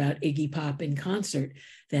things about Iggy Pop in concert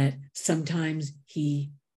that sometimes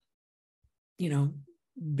he,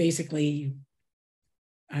 basically,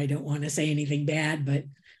 I don't want to say anything bad, but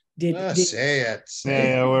say it. This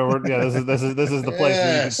is the place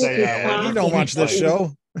where you can say that. You don't watch this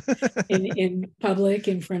show. in public,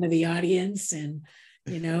 in front of the audience, and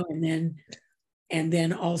and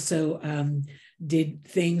then also did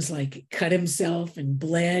things like cut himself and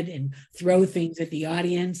bled and throw things at the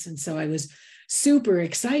audience. And so I was super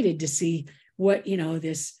excited to see what,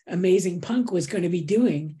 this amazing punk was going to be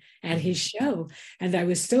doing at his show. And I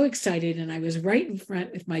was so excited, and I was right in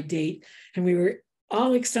front with my date, and we were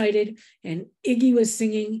all excited, and Iggy was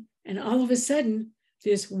singing, and all of a sudden,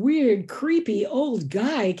 this weird, creepy old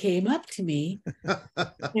guy came up to me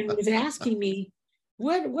and was asking me,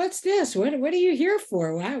 What's this? What are you here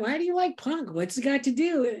for? Why do you like punk? What's it got to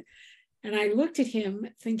do? And I looked at him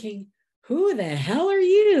thinking, who the hell are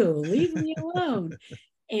you? Leave me alone.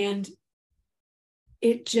 And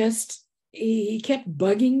he kept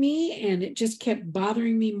bugging me, and it just kept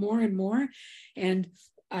bothering me more and more. And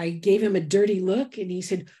I gave him a dirty look, and he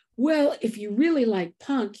said, "Well, if you really like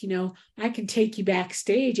punk, I can take you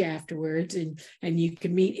backstage afterwards and you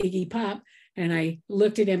can meet Iggy Pop." And I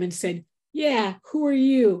looked at him and said, "Yeah, who are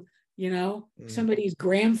you? Somebody's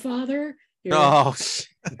grandfather?" Oh,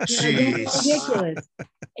 jeez. Ridiculous.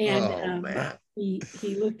 And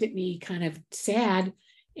he looked at me kind of sad,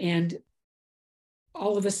 and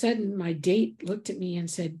all of a sudden my date looked at me and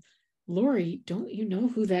said, "Laurie, don't you know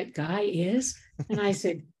who that guy is?" And I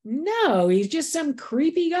said, "No, he's just some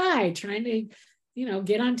creepy guy trying to,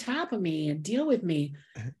 get on top of me and deal with me."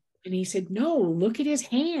 And he said, "No, look at his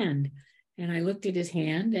hand." And I looked at his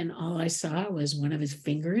hand, and all I saw was one of his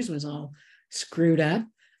fingers was all screwed up.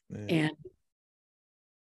 And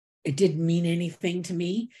it didn't mean anything to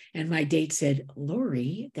me. And my date said,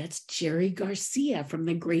 "Laurie, that's Jerry Garcia from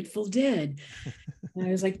the Grateful Dead." And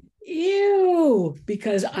I was like, ew,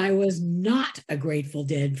 because I was not a Grateful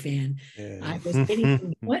Dead fan. Yeah. I was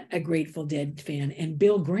anything but a Grateful Dead fan. And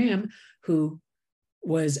Bill Graham, who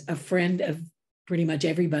was a friend of pretty much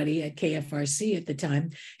everybody at KFRC at the time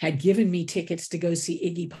had given me tickets to go see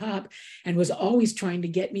Iggy Pop, and was always trying to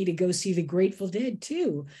get me to go see the Grateful Dead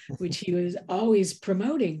too, which he was always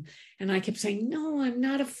promoting. And I kept saying, no, I'm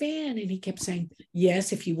not a fan. And he kept saying,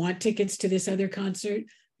 yes, if you want tickets to this other concert,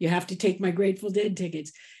 you have to take my Grateful Dead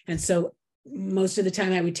tickets. And so most of the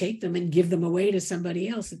time I would take them and give them away to somebody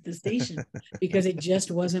else at the station because it just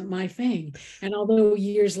wasn't my thing. And although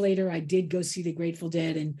years later I did go see the Grateful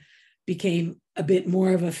Dead and became a bit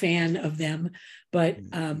more of a fan of them, but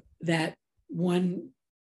that one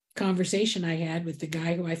conversation I had with the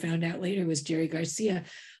guy who I found out later was Jerry Garcia,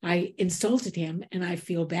 I insulted him, and I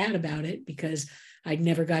feel bad about it because I'd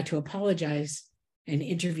never got to apologize and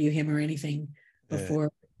interview him or anything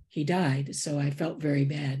before he died. So I felt very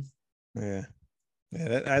bad. Yeah.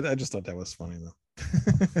 I just thought that was funny though.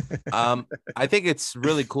 I think it's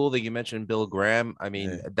really cool that you mentioned Bill Graham. I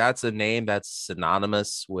mean, that's a name that's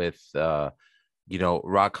synonymous with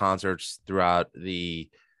rock concerts throughout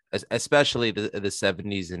especially the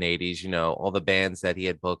 70s and 80s, all the bands that he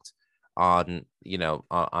had booked on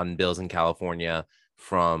bills in California,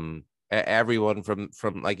 from everyone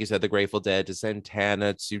from like you said, the Grateful Dead to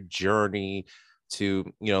Santana to Journey to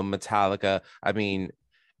Metallica. I mean,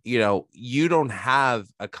 you don't have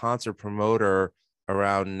a concert promoter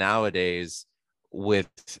around nowadays with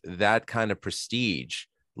that kind of prestige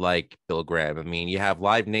like Bill Graham. I mean, you have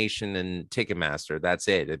Live Nation and Ticketmaster. That's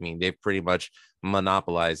it. I mean, they've pretty much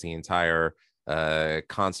monopolized the entire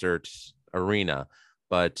concert arena.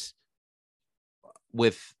 But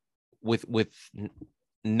with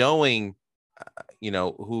knowing,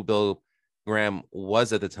 who Bill Graham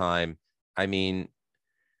was at the time, I mean,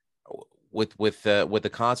 with the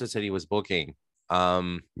concerts that he was booking,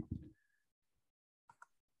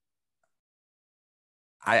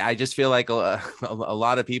 I just feel like a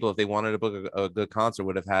lot of people, if they wanted to book a good concert,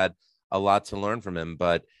 would have had a lot to learn from him.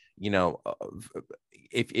 But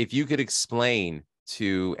if you could explain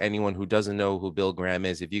to anyone who doesn't know who Bill Graham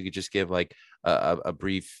is, if you could just give like a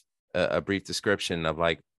brief description of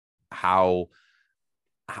like how,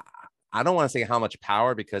 I don't want to say how much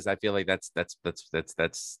power, because I feel like that's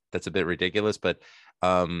a bit ridiculous, but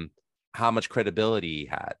how much credibility he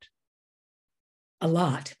had. A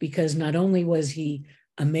lot, because not only was he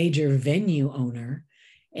a major venue owner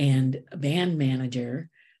and a band manager,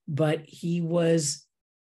 but he was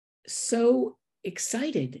so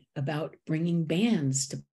excited about bringing bands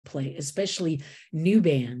to play, especially new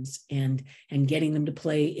bands, and getting them to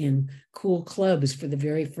play in cool clubs for the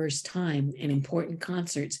very first time and important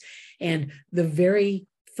concerts. And the very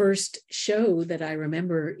first show that I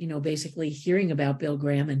remember, basically hearing about Bill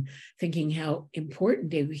Graham and thinking how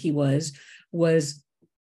important he was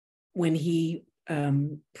when he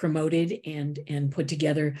promoted and put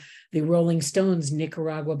together the Rolling Stones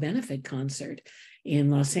Nicaragua benefit concert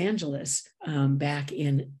in Los Angeles back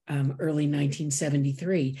in early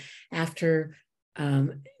 1973, after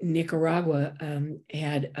Nicaragua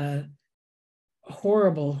had a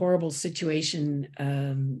horrible situation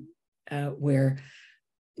where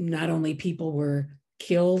not only people were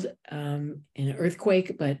killed in an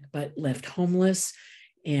earthquake, but left homeless,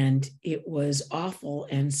 and it was awful.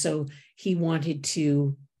 And so he wanted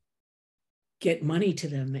to get money to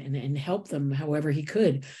them and help them however he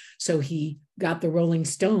could. So he got the Rolling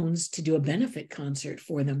Stones to do a benefit concert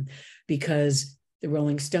for them, because the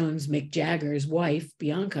Rolling Stones, Mick Jagger's wife,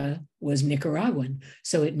 Bianca, was Nicaraguan.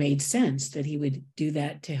 So it made sense that he would do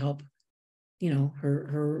that to help,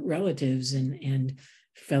 her relatives and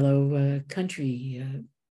fellow country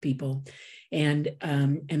people. And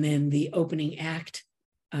then the opening act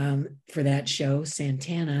for that show,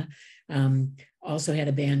 Santana, also had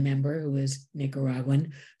a band member who was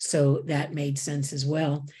Nicaraguan. So that made sense as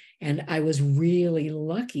well. And I was really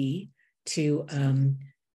lucky to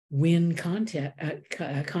win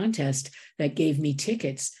a contest that gave me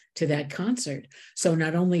tickets to that concert. So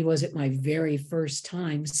not only was it my very first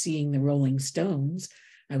time seeing the Rolling Stones,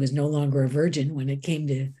 I was no longer a virgin when it came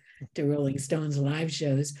to Rolling Stones live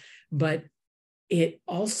shows, but it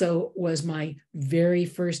also was my very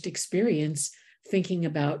first experience thinking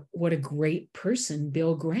about what a great person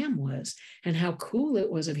Bill Graham was and how cool it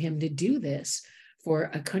was of him to do this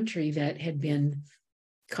for a country that had been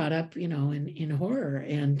caught up, in horror.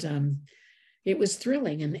 And it was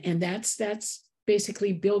thrilling. And that's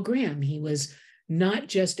basically Bill Graham. He was not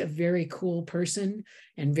just a very cool person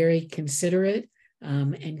and very considerate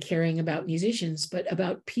and caring about musicians, but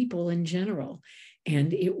about people in general.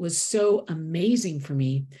 And it was so amazing for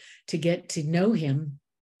me to get to know him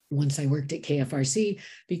once I worked at KFRC,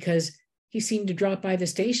 because he seemed to drop by the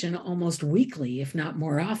station almost weekly, if not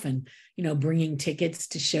more often, bringing tickets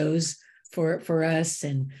to shows for us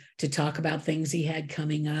and to talk about things he had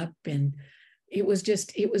coming up. And it was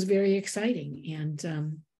very exciting.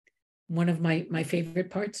 And one of my favorite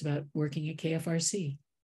parts about working at KFRC.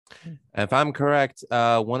 If I'm correct,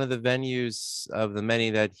 one of the venues of the many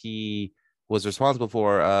that he was responsible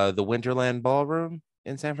for, the Winterland Ballroom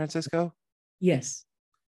in San Francisco. Yes.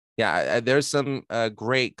 Yeah, there's some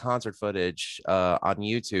great concert footage on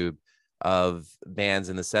YouTube of bands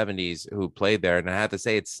in the 70s who played there. And I have to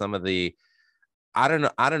say, it's some of the, I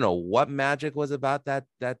don't know what magic was about that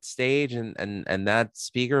stage and that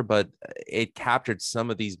speaker, but it captured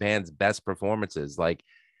some of these bands' best performances. Like,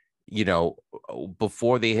 you know,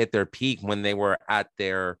 before they hit their peak, when they were at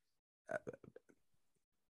their,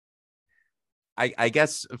 I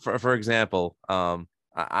guess for example,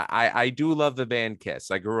 I do love the band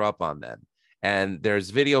Kiss. I grew up on them, and there's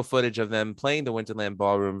video footage of them playing the Winterland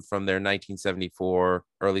Ballroom from their 1974,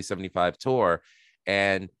 early 75 tour,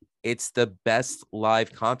 and it's the best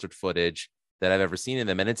live concert footage that I've ever seen in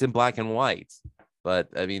them, and it's in black and white. But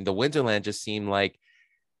I mean, the Winterland just seemed like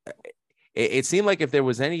it seemed like if there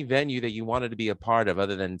was any venue that you wanted to be a part of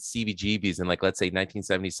other than CBGB's in, like, let's say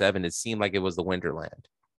 1977, it seemed like it was the Winterland.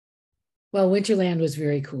 Well, Winterland was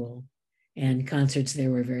very cool, and concerts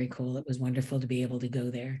there were very cool. It was wonderful to be able to go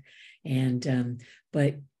there. And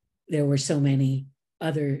but there were so many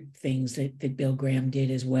other things that Bill Graham did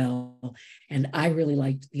as well. And I really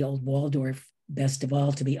liked the old Waldorf best of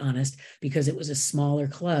all, to be honest, because it was a smaller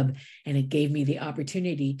club and it gave me the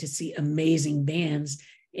opportunity to see amazing bands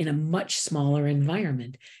in a much smaller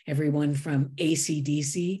environment. Everyone from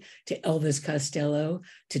AC/DC to Elvis Costello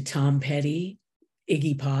to Tom Petty,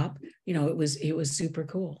 Iggy Pop. You know, it was super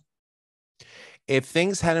cool. If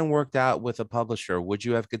things hadn't worked out with a publisher, would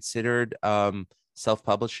you have considered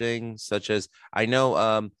self-publishing? Such as, I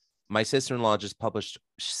know my sister-in-law just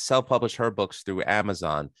self-published her books through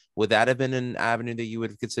Amazon. Would that have been an avenue that you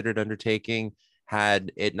would have considered undertaking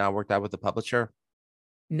had it not worked out with the publisher?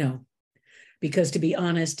 No, because to be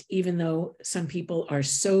honest, even though some people are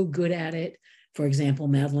so good at it, for example,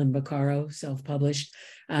 Madeline Baccaro, self-published,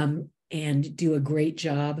 and do a great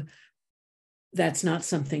job, that's not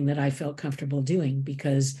something that I felt comfortable doing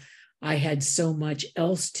because I had so much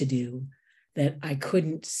else to do that I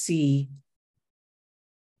couldn't see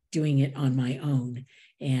doing it on my own.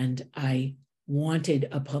 And I wanted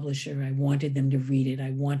a publisher. I wanted them to read it.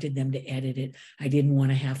 I wanted them to edit it. I didn't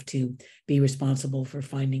want to have to be responsible for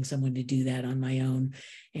finding someone to do that on my own.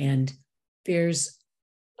 And there's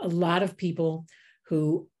a lot of people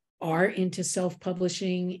who are into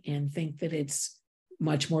self-publishing and think that it's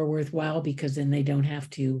much more worthwhile because then they don't have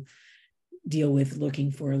to deal with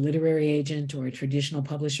looking for a literary agent or a traditional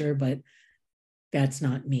publisher, but that's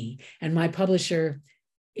not me. And my publisher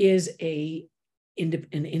is an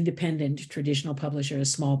independent traditional publisher, a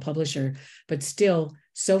small publisher, but still,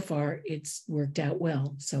 so far, it's worked out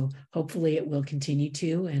well. So hopefully it will continue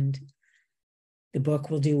to, and the book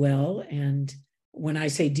will do well. And when I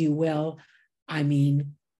say do well, I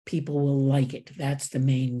mean people will like it. That's the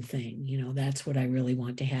main thing. You know, that's what I really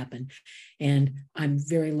want to happen. And I'm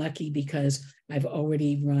very lucky because I've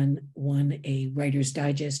already won a Writer's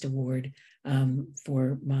Digest award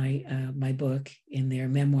for my book in their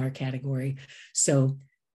memoir category. So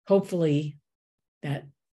hopefully that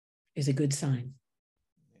is a good sign.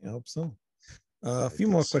 I hope so. A few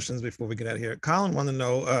more questions before we get out of here. Colin wanted to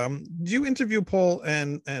know, do you interview Paul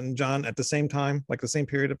and John at the same time, like the same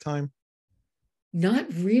period of time? Not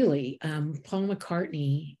really. Paul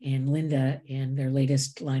McCartney and Linda and their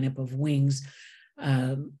latest lineup of Wings,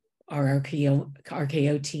 our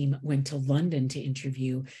RKO team went to London to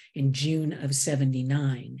interview in June of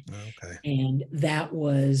 '79. Okay. And that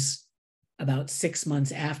was about 6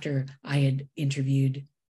 months after I had interviewed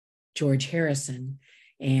George Harrison.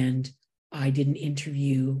 And I didn't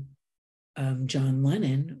interview John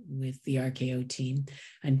Lennon with the RKO team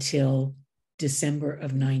until December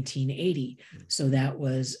of 1980. So that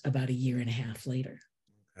was about a year and a half later.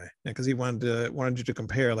 Okay. Yeah, because he wanted you to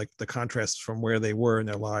compare like the contrasts from where they were in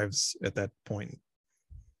their lives at that point.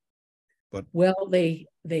 But well, they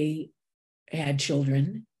had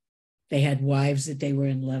children, they had wives that they were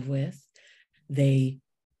in love with. They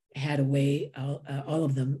had a way, all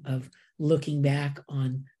of them, of looking back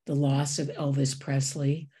on the loss of Elvis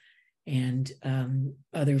Presley and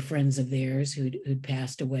other friends of theirs who'd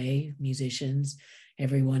passed away, musicians,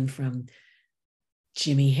 everyone from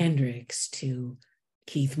Jimi Hendrix to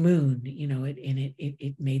Keith Moon, you know,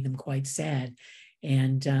 it made them quite sad.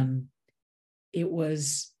 And it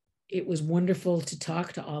was wonderful to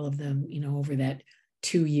talk to all of them, you know, over that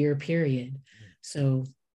 2-year period. So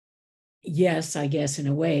yes, I guess in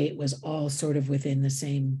a way it was all sort of within the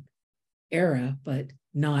same era, but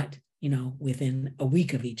not, within a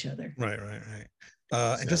week of each other. Right.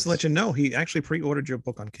 And just to let you know, he actually pre-ordered your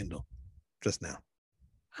book on Kindle just now.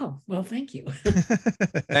 Oh, well, thank you.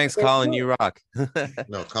 Thanks, Colin. You rock.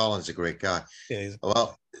 No, Colin's a great guy. Yeah,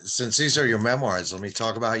 Well, since these are your memoirs, let me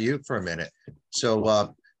talk about you for a minute. So,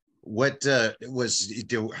 how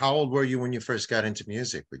old were you when you first got into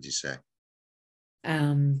music, would you say?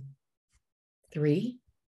 3.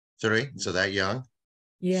 3? So that young?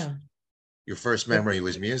 Yeah. Your first memory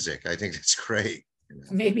was music. I think that's great.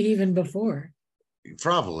 Maybe even before.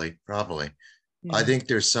 Probably. Yeah. I think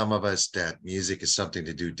there's some of us that music is something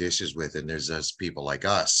to do dishes with, and there's us people like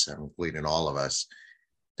us, including all of us,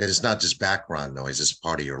 that it's not just background noise. It's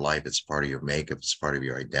part of your life. It's part of your makeup. It's part of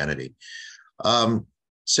your identity.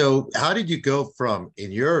 So how did you go from,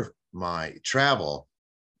 in your mind, travel,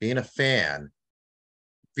 being a fan,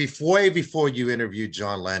 before you interviewed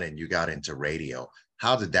John Lennon, you got into radio?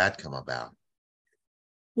 How did that come about?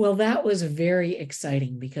 Well, that was very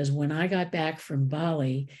exciting because when I got back from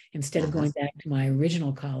Bali, instead of going back to my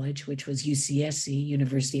original college, which was UCSC,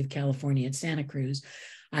 University of California at Santa Cruz,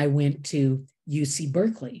 I went to UC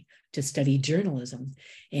Berkeley to study journalism.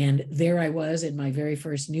 And there I was in my very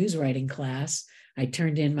first news writing class. I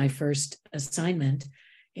turned in my first assignment,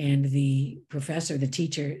 and the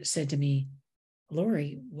teacher said to me,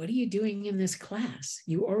 "Laurie, what are you doing in this class?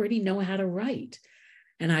 You already know how to write."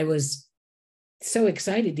 And I was so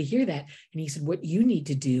excited to hear that. And he said, "What you need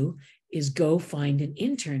to do is go find an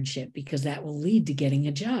internship, because that will lead to getting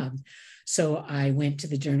a job." So I went to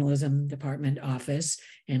the journalism department office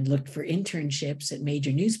and looked for internships at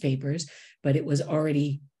major newspapers, but it was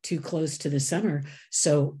already too close to the summer,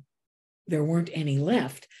 so there weren't any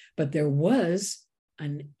left. But there was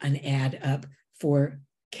an ad up for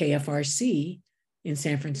KFRC in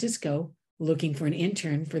San Francisco, looking for an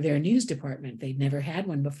intern for their news department. They'd never had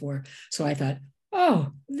one before. So I thought,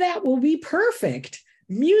 oh, that will be perfect.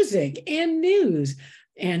 Music and news.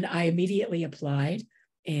 And I immediately applied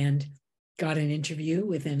and got an interview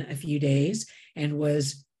within a few days and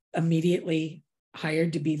was immediately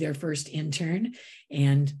hired to be their first intern,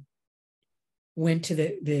 and went to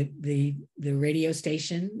the radio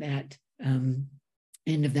station that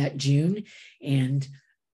end of that June. And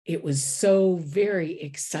it was so very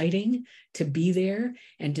exciting to be there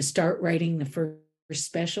and to start writing the first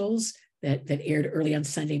specials that aired early on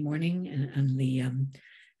Sunday morning on the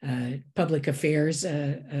public affairs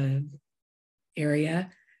area.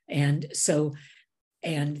 And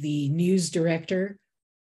the news director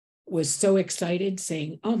was so excited,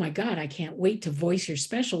 saying, "Oh my God, I can't wait to voice your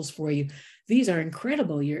specials for you. These are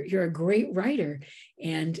incredible. You're a great writer."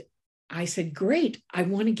 And I said, "Great, I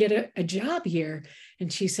want to get a job here."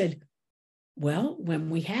 And she said, "Well, when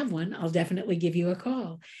we have one, I'll definitely give you a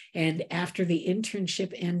call." And after the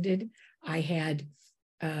internship ended, I had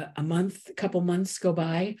a couple months go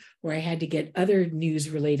by where I had to get other news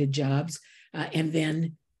related jobs. And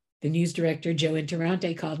then the news director, Joe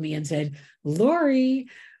Interante, called me and said, "Laurie,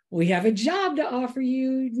 we have a job to offer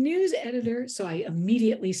you, news editor." So I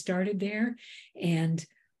immediately started there, and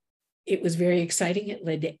it was very exciting. It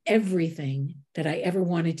led to everything that I ever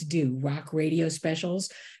wanted to do, rock radio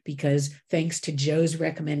specials, because thanks to Joe's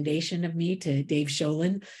recommendation of me to Dave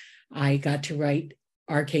Sholin, I got to write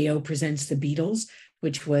RKO Presents the Beatles,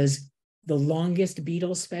 which was the longest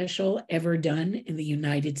Beatles special ever done in the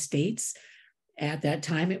United States. At that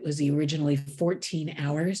time, it was originally 14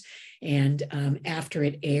 hours. And after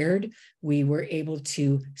it aired, we were able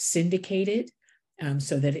to syndicate it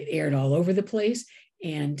so that it aired all over the place.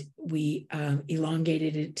 And we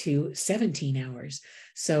elongated it to 17 hours.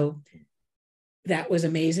 So that was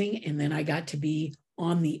amazing. And then I got to be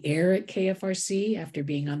on the air at KFRC after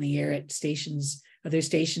being on the air at other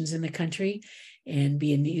stations in the country, and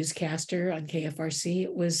be a newscaster on KFRC.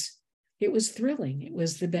 It was thrilling. It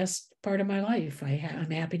was the best part of my life, I'm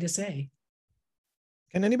happy to say.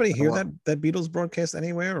 Can anybody hear that Beatles broadcast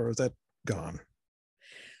anywhere, or is that gone?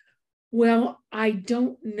 Well, I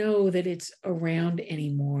don't know that it's around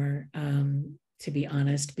anymore, to be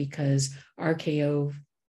honest, because RKO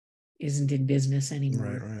isn't in business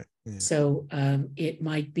anymore. Right. Yeah. So it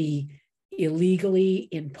might be illegally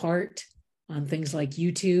in part on things like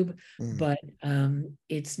YouTube, but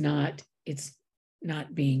it's not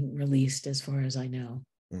being released as far as I know.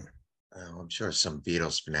 I'm sure some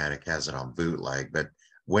Beatles fanatic has it on bootleg, but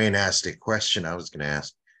Wayne asked a question I was going to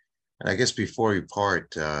ask. And I guess before we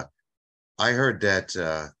part, I heard that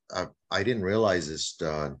I didn't realize this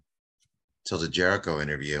till the Jericho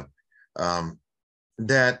interview.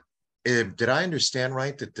 Did I understand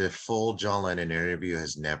right that the full John Lennon interview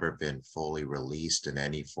has never been fully released in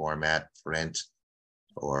any format, print,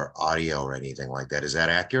 or audio or anything like that. Is that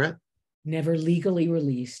accurate? Never legally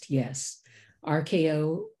released. Yes.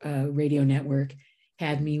 RKO Radio Network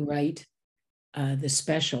had me write the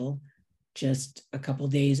special just a couple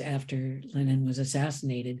days after Lennon was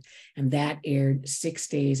assassinated. And that aired 6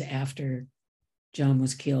 days after John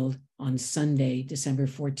was killed on Sunday, December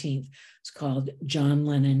 14th. It's called John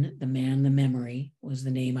Lennon, The Man, the Memory was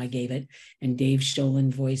the name I gave it. And Dave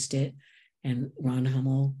Stolen voiced it. And Ron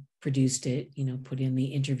Hummel produced it, put in the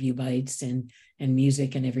interview bites and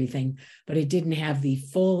music and everything. But it didn't have the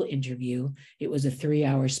full interview. It was a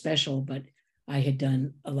 3-hour special, but I had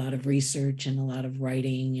done a lot of research and a lot of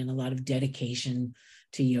writing and a lot of dedication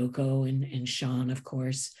to Yoko and Sean, of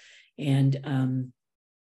course. And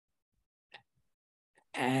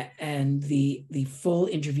the full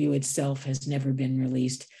interview itself has never been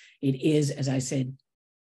released. It is, as I said,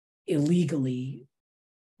 illegally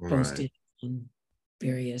posted on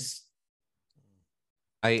various.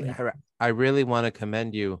 I really want to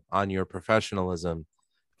commend you on your professionalism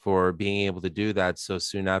for being able to do that so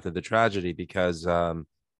soon after the tragedy, because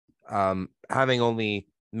having only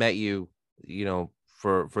met you,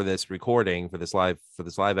 for this recording, for this live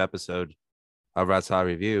episode of Rat's Hot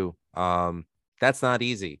Review, that's not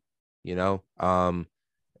easy. The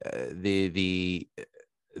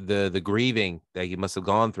grieving that you must have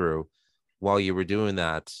gone through while you were doing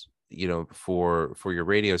that, for your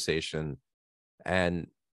radio station, and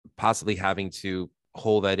possibly having to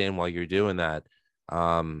hold that in while you're doing that.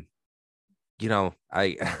 I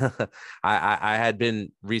I had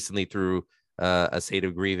been recently through a state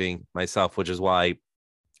of grieving myself, which is why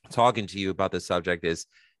talking to you about this subject is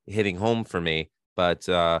hitting home for me. But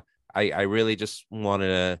I really just wanted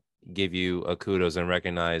to give you a kudos and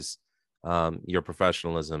recognize your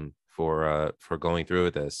professionalism for going through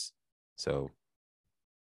with this. So.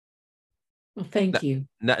 Well, thank you.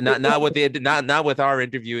 Not with our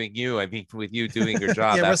interviewing you. I mean, with you doing your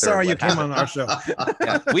job. Yeah, we're sorry you came on our show.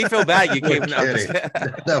 Yeah, we feel bad you came.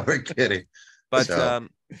 No, we're kidding. But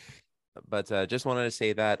just wanted to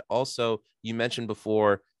say that. Also, you mentioned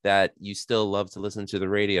before that you still love to listen to the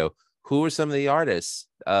radio. Who are some of the artists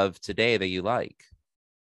of today that you like?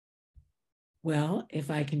 Well,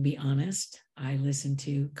 if I can be honest, I listen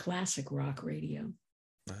to classic rock radio.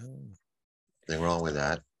 Nothing wrong with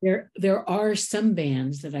that. There are some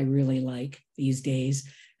bands that I really like these days.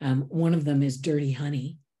 One of them is Dirty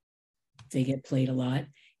Honey. They get played a lot,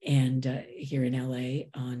 and here in LA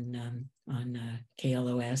on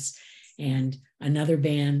KLOS. And another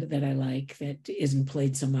band that I like that isn't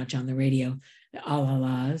played so much on the radio, the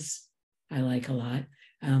Alalas, I like a lot.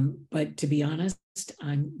 But to be honest,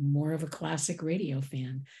 I'm more of a classic radio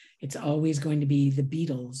fan. It's always going to be the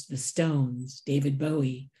Beatles, the Stones, David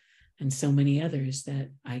Bowie, and so many others that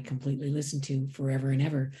I completely listen to forever and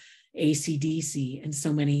ever, AC/DC, and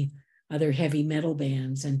so many other heavy metal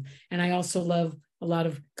bands. And I also love a lot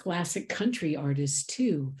of classic country artists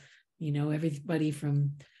too. Everybody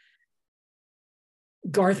from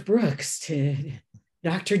Garth Brooks to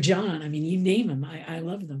Dr. John. I mean, you name them. I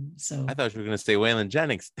love them. So I thought you were going to say Waylon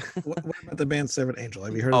Jennings. What about the band Severed Angel?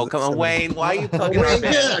 Have you heard? Oh, come on, Wayne. Why are you plugging our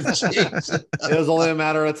band? It was only a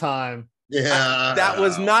matter of time. Yeah, That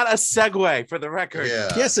was not a segue, for the record.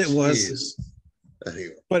 Yeah. Yes, it was.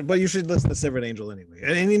 Anyway. But you should listen to Severed Angel anyway.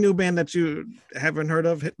 Any new band that you haven't heard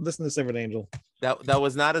of, listen to Severed Angel. That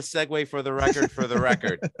was not a segue, for the record. For the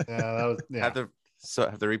record. Yeah, that was. Yeah.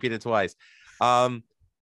 Have to repeat it twice.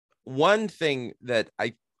 One thing that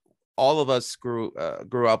all of us grew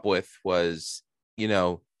up with was,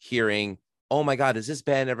 hearing, oh my God, is this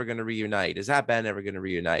band ever going to reunite? Is that band ever going to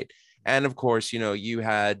reunite? And of course, you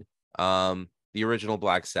had the original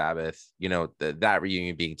Black Sabbath, that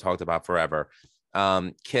reunion being talked about forever.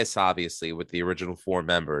 Kiss, obviously, with the original 4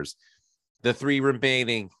 members, the 3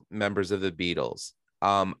 remaining members of the Beatles.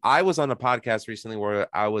 I was on a podcast recently where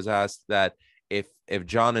I was asked that if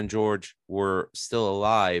John and George were still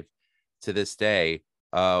alive to this day,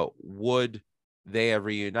 would they have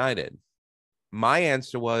reunited? My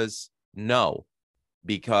answer was no,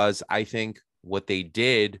 because I think what they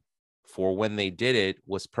did for when they did it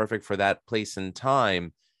was perfect for that place and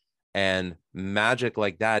time, and magic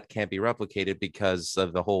like that can't be replicated because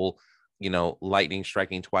of the whole, lightning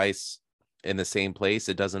striking twice in the same place.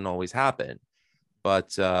 It doesn't always happen.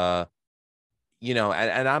 But and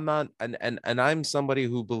I'm not, and I'm somebody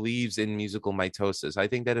who believes in musical mitosis. I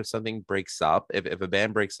think that if something breaks up, if a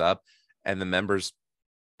band breaks up and the members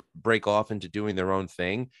break off into doing their own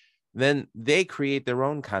thing, then they create their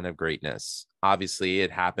own kind of greatness. Obviously,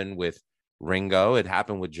 it happened with Ringo, it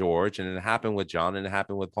happened with George, and it happened with John, and it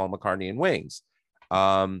happened with Paul McCartney and Wings.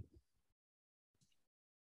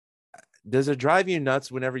 does it drive you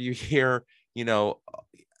nuts whenever you hear,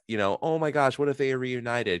 oh my gosh, what if they are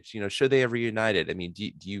reunited? Should they have reunited? I mean,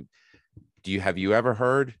 have you ever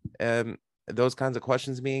heard those kinds of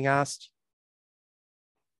questions being asked?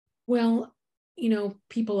 Well,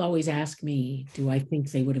 people always ask me, do I think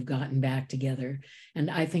they would have gotten back together? And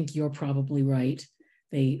I think you're probably right.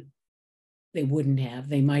 They wouldn't have.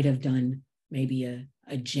 They might have done maybe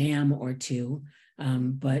a jam or two,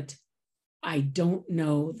 but I don't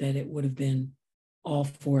know that it would have been all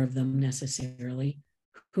four of them necessarily.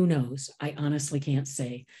 Who knows? I honestly can't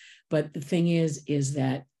say. But the thing is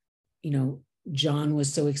that, John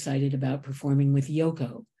was so excited about performing with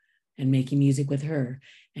Yoko and making music with her,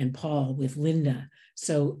 and Paul with Linda.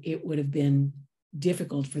 So it would have been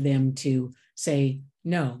difficult for them to say,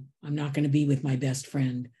 no, I'm not going to be with my best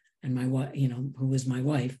friend and my wife, who was my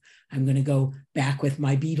wife. I'm going to go back with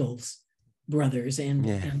my Beatles brothers.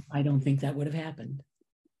 And I don't think that would have happened.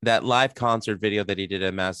 That live concert video that he did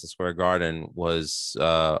at Madison Square Garden was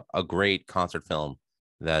a great concert film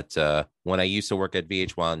that when I used to work at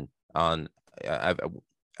VH1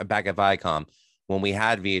 back at Viacom, when we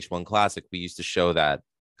had VH1 Classic, we used to show that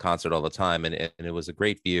concert all the time, and it was a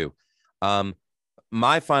great view.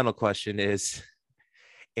 My final question is,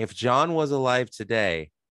 if John was alive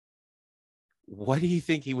today, what do you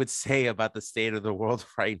think he would say about the state of the world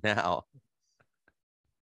right now?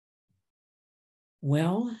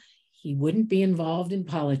 Well, he wouldn't be involved in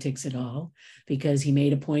politics at all, because he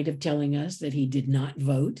made a point of telling us that he did not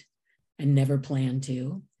vote and never planned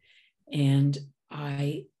to. And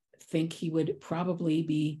I think he would probably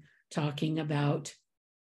be talking about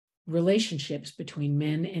relationships between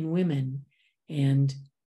men and women. And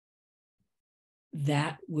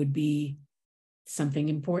that would be something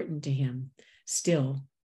important to him still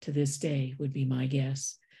to this day, would be my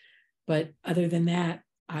guess. But other than that,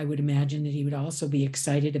 I would imagine that he would also be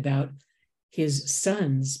excited about his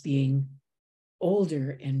sons being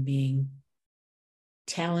older and being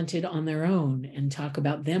talented on their own, and talk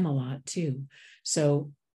about them a lot too.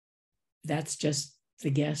 So that's just the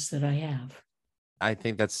guess that I have. I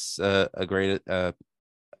think that's a great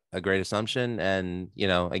assumption, and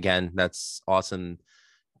again, that's awesome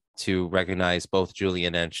to recognize both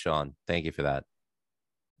Julian and Sean. Thank you for that.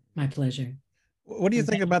 My pleasure. What do you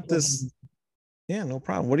think about this? Yeah, no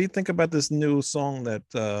problem. What do you think about this new song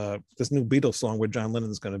this new Beatles song where John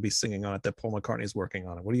Lennon's going to be singing on it, that Paul McCartney's working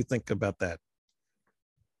on it? What do you think about that?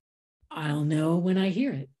 I'll know when I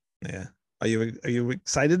hear it. Yeah. Are you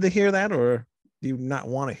excited to hear that, or do you not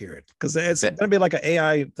want to hear it? Because it's going to be like an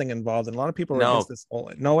AI thing involved, and a lot of people are against this.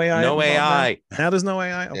 No AI. No AI. Now there's no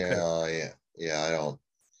AI. Okay. Yeah. I don't.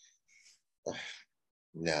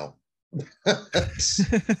 No.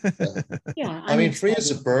 Yeah. I mean, Free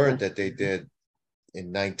as a Bird that they did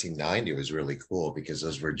in 1990 was really cool, because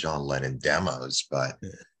those were John Lennon demos, but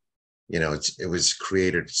it was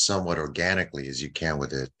created somewhat organically, as you can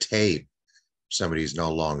with a tape, somebody who's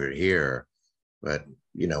no longer here. But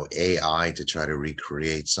AI to try to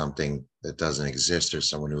recreate something that doesn't exist, or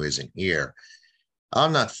someone who isn't here,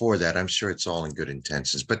 I'm not for that. I'm sure it's all in good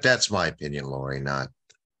intentions, but that's my opinion, Laurie, not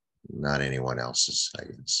anyone else's, I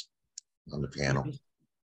guess, on the panel.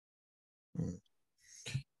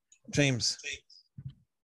 James.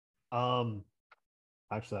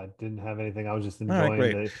 Actually, I didn't have anything. I was just enjoying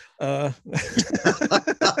great. I'll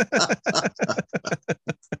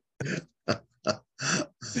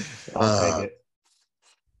take it.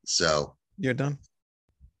 So you're done.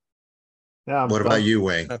 Yeah. What about you,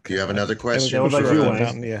 Wayne? Okay. Do you have another question? What about you,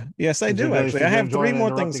 Wayne? Yeah. Yes, I do actually. I have 3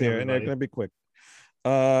 more things here, and they're going to be quick.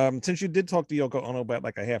 Since you did talk to Yoko Ono about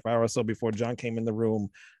like a half hour or so before John came in the room,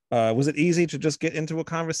 was it easy to just get into a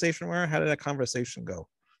conversation with her? How did that conversation go?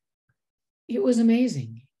 It was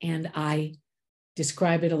amazing, and I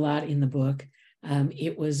describe it a lot in the book.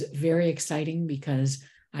 It was very exciting because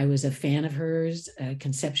I was a fan of hers,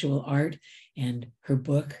 conceptual art, and her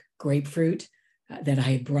book, Grapefruit, that I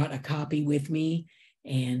had brought a copy with me,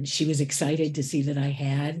 and she was excited to see that I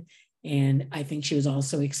had. And I think she was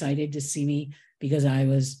also excited to see me because I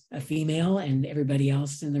was a female and everybody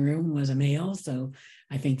else in the room was a male. So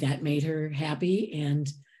I think that made her happy.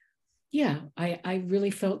 And yeah, I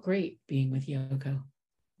really felt great being with Yoko.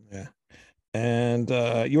 Yeah. And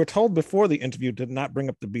you were told before the interview to not bring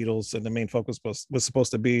up the Beatles, and the main focus was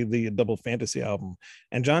supposed to be the Double Fantasy album.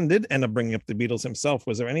 And John did end up bringing up the Beatles himself.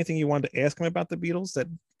 Was there anything you wanted to ask him about the Beatles that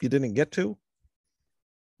you didn't get to?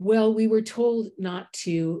 Well, we were told not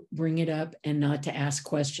to bring it up and not to ask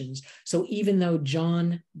questions. So even though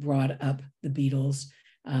John brought up the Beatles,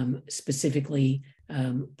 specifically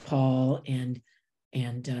Paul and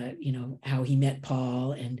you know, how he met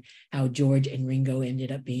Paul and how George and Ringo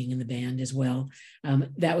ended up being in the band as well.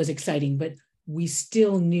 That was exciting, but we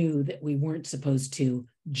still knew that we weren't supposed to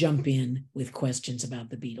jump in with questions about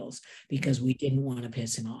the Beatles because we didn't want to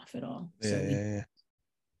piss him off at all. Yeah.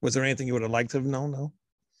 Was there anything you would have liked to have known, though?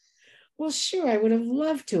 Well, sure. I would have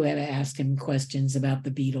loved to have asked him questions about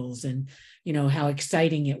the Beatles and, you know, how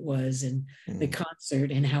exciting it was and the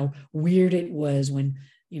concert and how weird it was when,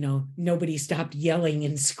 you know, nobody stopped yelling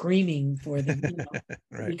and screaming for them. You know,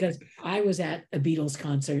 Right. because I was at a Beatles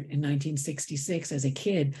concert in 1966 as a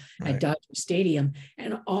kid Right. at Dodger Stadium,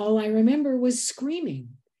 and all I remember was screaming.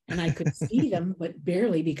 And I could see them, but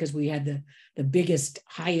barely because we had the biggest,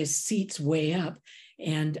 highest seats way up,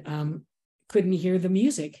 and couldn't hear the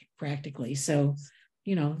music practically. So,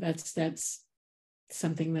 you know, that's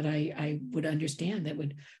something that I would understand that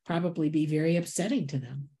would probably be very upsetting to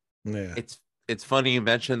them. Yeah. It's funny you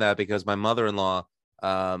mentioned that because my mother-in-law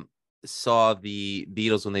saw the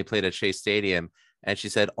Beatles when they played at Shea Stadium, and she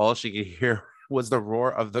said all she could hear was the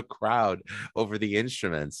roar of the crowd over the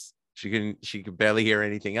instruments. She could barely hear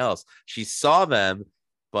anything else. She saw them,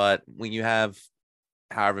 but when you have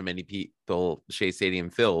however many people Shea Stadium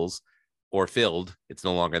filled, it's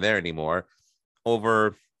no longer there anymore,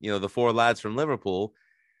 over, you know, the four lads from Liverpool.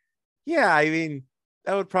 Yeah, I mean,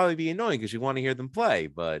 that would probably be annoying because you want to hear them play,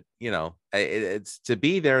 but, you know, it's to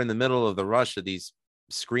be there in the middle of the rush of these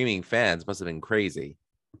screaming fans must have been crazy.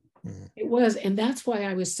 It was, and that's why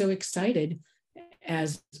I was so excited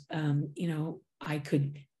as, you know, I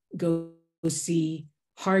could go see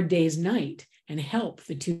Hard Day's Night and Help,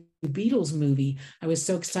 the two Beatles movie. I was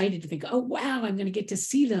so excited to think, oh, wow, I'm going to get to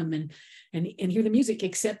see them and hear the music,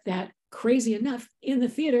 except that, crazy enough, in the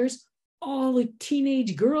theaters, all the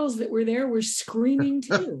teenage girls that were there were screaming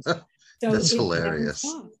too. So That's hilarious.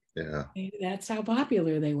 Yeah. That's how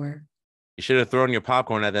popular they were. You should have thrown your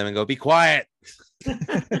popcorn at them and go, be quiet.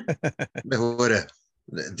 They would have.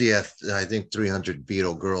 I think 300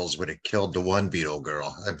 Beatle girls would have killed the one Beatle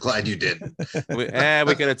girl. I'm glad you didn't. We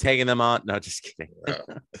could have taken them on. No, just kidding.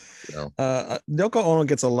 No. Yoko Ono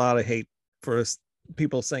gets a lot of hate for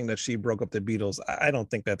people saying that she broke up the Beatles. I don't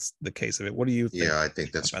think that's the case of it. What do you think? Yeah, I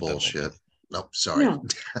think that's bullshit. Nope, sorry.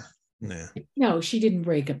 No, she didn't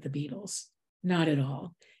break up the Beatles. Not at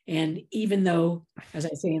all. And even though, as I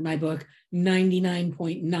say in my book,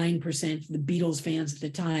 99.9% of the Beatles fans at the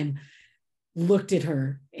time looked at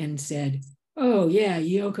her and said, oh yeah,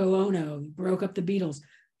 Yoko Ono broke up the Beatles.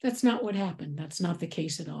 That's not what happened. That's not the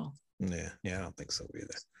case at all. Yeah, I don't think so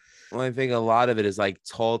either. Well, I think a lot of it is like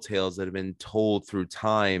tall tales that have been told through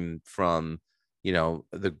time from, you know,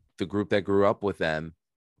 the group that grew up with them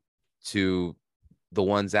to the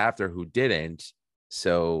ones after who didn't.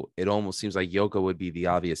 So it almost seems like Yoko would be the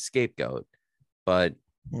obvious scapegoat. But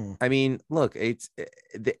I mean, look,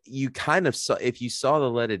 you kind of saw, if you saw the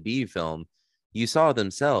Let It Be film, you saw it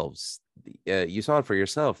themselves. You saw it for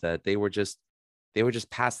yourself that they were just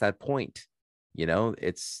past that point. You know,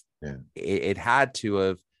 it had to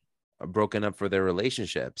have broken up for their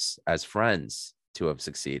relationships as friends to have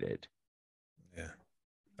succeeded. Yeah,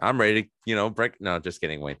 I'm ready to, you know, break. No, just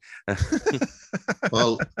kidding, Wayne.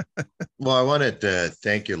 well, I wanted to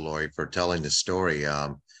thank you, Laurie, for telling the story.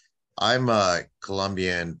 I'm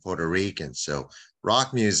Colombian, Puerto Rican, so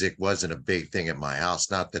rock music wasn't a big thing at my house.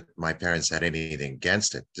 Not that my parents had anything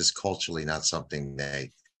against it, just culturally not something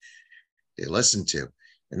they listened to.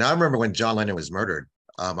 And I remember when John Lennon was murdered,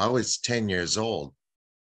 I was 10 years old.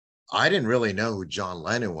 I didn't really know who John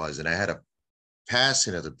Lennon was, and I had a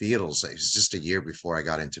passing of the Beatles. It was just a year before I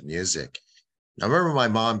got into music. I remember my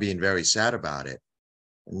mom being very sad about it.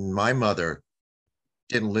 And my mother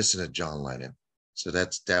didn't listen to John Lennon. So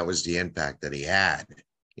that was the impact that he had,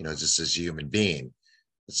 you know, just as a human being.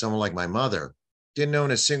 But someone like my mother didn't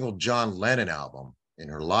own a single John Lennon album in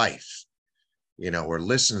her life, you know, or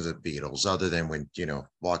listen to the Beatles other than when, you know,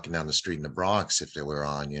 walking down the street in the Bronx, if they were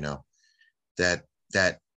on, you know, that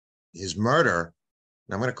his murder,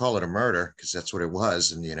 and I'm going to call it a murder because that's what it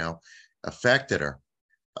was, and, you know, affected her.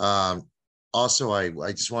 Also, I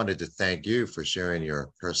just wanted to thank you for sharing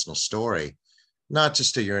your personal story, not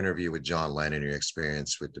just to your interview with John Lennon, your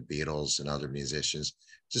experience with the Beatles and other musicians,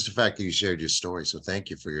 just the fact that you shared your story. So thank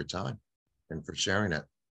you for your time and for sharing it.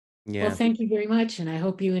 Yeah. Well, thank you very much. And I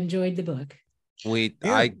hope you enjoyed the book.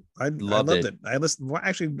 I loved it. I listened. Well,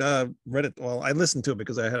 actually, read it. Well, I listened to it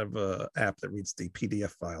because I have an app that reads the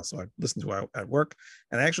PDF file. So I listened to it at work,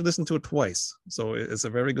 and I actually listened to it twice. So it's a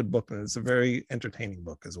very good book, and it's a very entertaining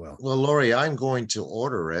book as well. Well, Laurie, I'm going to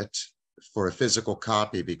order it for a physical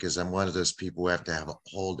copy because I'm one of those people who have to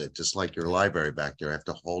hold it, just like your library back there. I have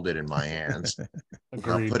to hold it in my hands.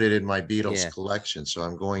 I'll put it in my Beatles collection. So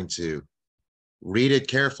I'm going to read it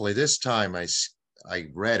carefully. This time I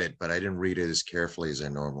read it, but I didn't read it as carefully as I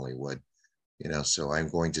normally would, so I'm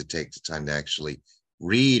going to take the time to actually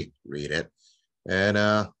read it. And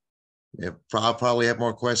I'll probably have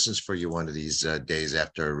more questions for you one of these days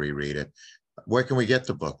after I reread it. Where can we get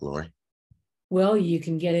the book, Laurie? Well, you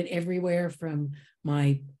can get it everywhere from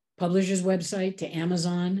my publisher's website to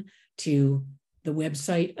Amazon to the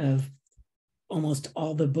website of almost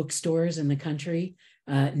all the bookstores in the country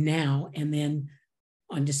now. And then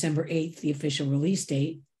on December 8th, the official release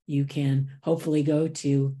date, you can hopefully go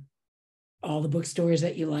to all the bookstores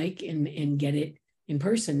that you like and get it in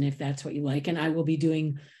person if that's what you like. And I will be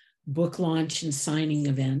doing book launch and signing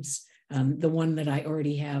events. The one that I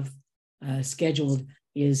already have scheduled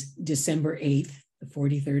is December 8th, the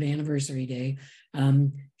 43rd anniversary day,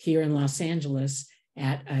 here in Los Angeles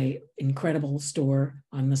at an incredible store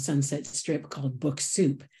on the Sunset Strip called Book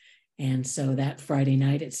Soup. And so that Friday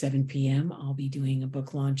night at 7 p.m., I'll be doing a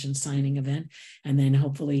book launch and signing event. And then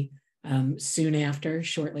hopefully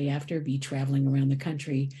shortly after, be traveling around the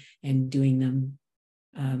country and doing them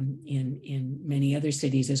in many other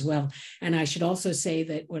cities as well. And I should also say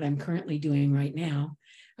that what I'm currently doing right now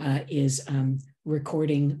is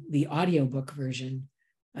recording the audiobook version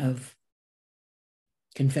of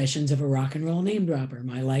Confessions of a Rock and Roll Name Dropper,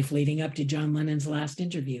 my life leading up to John Lennon's last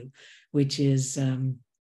interview, which is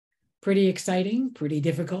pretty exciting, pretty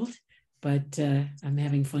difficult, but I'm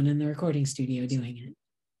having fun in the recording studio doing it.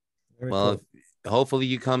 Very Well, cool. hopefully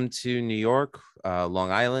you come to New York,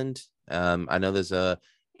 Long Island. I know there's a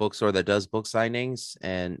bookstore that does book signings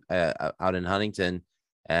and out in Huntington,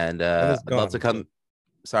 and I'd love to come.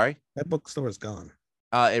 Sorry, that bookstore is gone.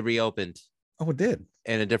 It reopened. Oh, it did,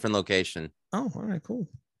 in a different location. Oh, all right, cool.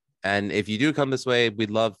 And if you do come this way,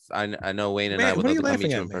 we'd love. I know Wayne and I would love to come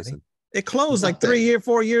meet you in person. It closed like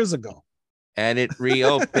 4 years ago, and it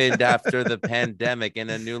reopened after the pandemic in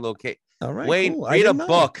a new location. All right, Wayne, cool. read a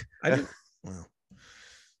book.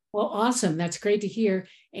 Well, awesome. That's great to hear.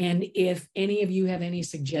 And if any of you have any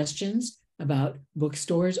suggestions about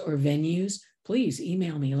bookstores or venues, please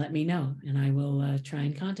email me, let me know, and I will try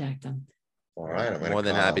and contact them. All right. I'm more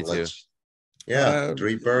than happy to. Yeah.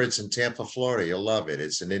 Three Birds in Tampa, Florida. You'll love it.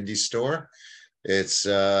 It's an indie store. It's,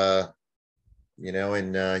 and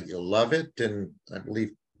you'll love it. And I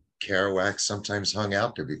believe Kerouac sometimes hung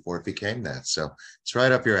out there before it became that. So it's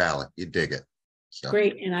right up your alley. You dig it. So.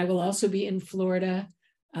 Great. And I will also be in Florida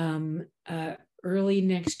early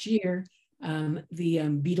next year, the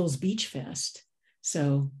Beatles Beach Fest.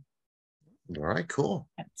 So, all right, cool.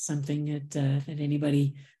 That's something that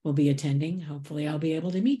anybody will be attending. Hopefully, I'll be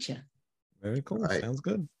able to meet you. Very cool. Right. Sounds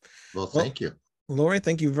good. Well, thank you, Laurie.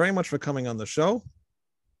 Thank you very much for coming on the show.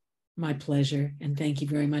 My pleasure, and thank you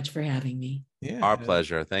very much for having me. Yeah, our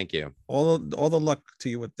pleasure. Thank you. All the luck to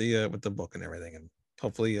you with the book and everything, and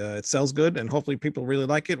hopefully it sells good, and hopefully people really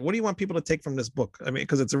like it. What do you want people to take from this book? I mean,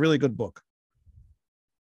 because it's a really good book.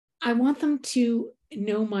 I want them to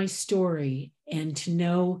know my story and to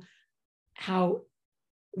know how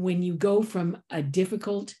when you go from a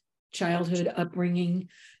difficult childhood upbringing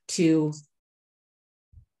to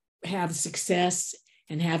have success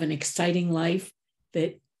and have an exciting life,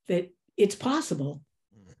 that it's possible,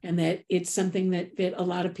 and that it's something that a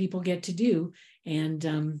lot of people get to do. And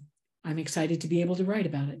I'm excited to be able to write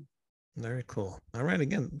about it. Very cool. All right.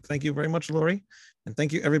 Again, thank you very much, Laurie. And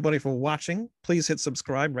thank you everybody for watching. Please hit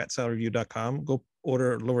subscribe, ratsaladreview.com. Go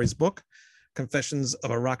order Laurie's book, Confessions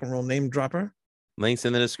of a Rock and Roll Name Dropper. Links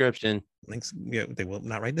in the description. Links, yeah, they will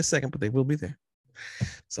not right this second, but they will be there.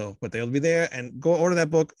 So, but they'll be there, and go order that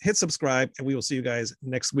book, hit subscribe, and we will see you guys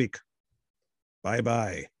next week.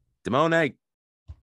 Bye-bye. Demone.